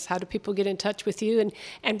chance. How do people get in touch with you?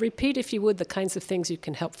 And repeat, if you would, the kinds of things you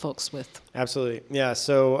can help folks with. Absolutely. Yeah.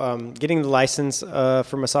 So getting the license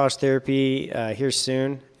for massage therapy here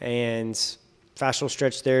soon, and fascial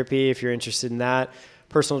stretch therapy if you're interested in that.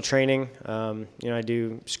 Personal training. I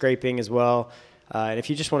do scraping as well. And if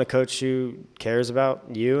you just want a coach who cares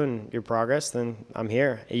about you and your progress, then I'm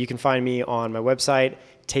here. You can find me on my website,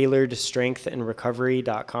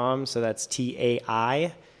 tailoredstrengthandrecovery.com. So that's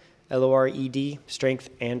TAILORED,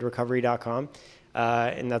 strengthandrecovery.com.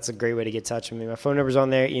 And that's a great way to get in touch with me. My phone number's on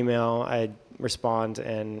there, email, I respond,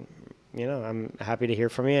 and, you know, I'm happy to hear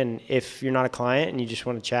from you. And if you're not a client and you just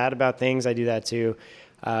want to chat about things, I do that too.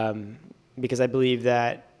 Because I believe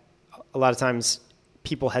that a lot of times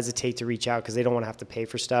people hesitate to reach out because they don't want to have to pay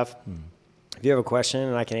for stuff. If you have a question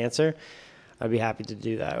and I can answer, I'd be happy to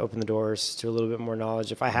do that. Open the doors to a little bit more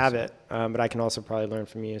knowledge if I have it. But I can also probably learn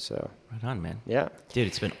from you. So right on, man. Yeah, dude,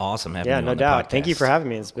 it's been awesome having you on the podcast. Yeah, no doubt. Thank you for having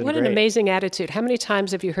me. It's been great. What an amazing attitude. How many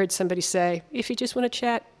times have you heard somebody say, "If you just want to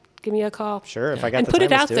chat, give me a call"? Sure, if I got and the put time,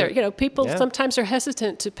 it out do there. it. You know, people sometimes are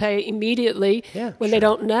hesitant to pay immediately when they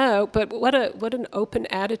don't know. But what an open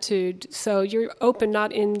attitude. So you're open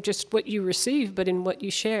not in just what you receive, but in what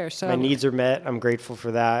you share. So my needs are met. I'm grateful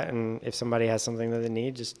for that. And if somebody has something that they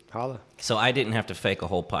need, just holla. So I didn't have to fake a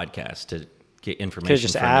whole podcast to get information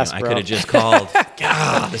just from asked, you. Bro. I could have just called.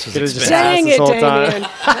 God, this was expensive. Dang it, Damien.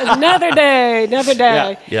 Another day.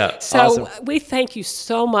 Yeah. So awesome. We thank you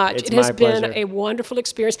so much. It's it has my been pleasure. a wonderful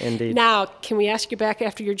experience. Indeed. Now, can we ask you back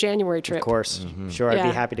after your January trip? Of course. Sure, I'd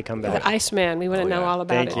be happy to come back. The Iceman. We want to know all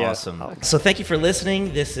about Thank it. you. Awesome. So thank you for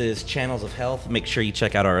listening. This is Channels of Health. Make sure you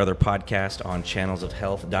check out our other podcast on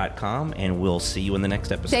channelsofhealth.com, and we'll see you in the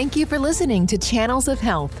next episode. Thank you for listening to Channels of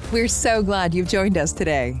Health. We're so glad you've joined us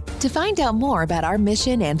today. To find out more about our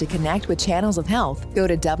mission and to connect with Channels of Health, go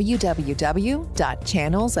to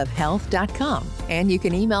www.channelsofhealth.com, and you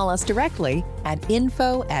can email us directly at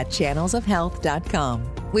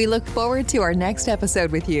info@channelsofhealth.com. We look forward to our next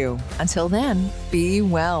episode with you. Until then, be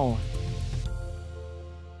well.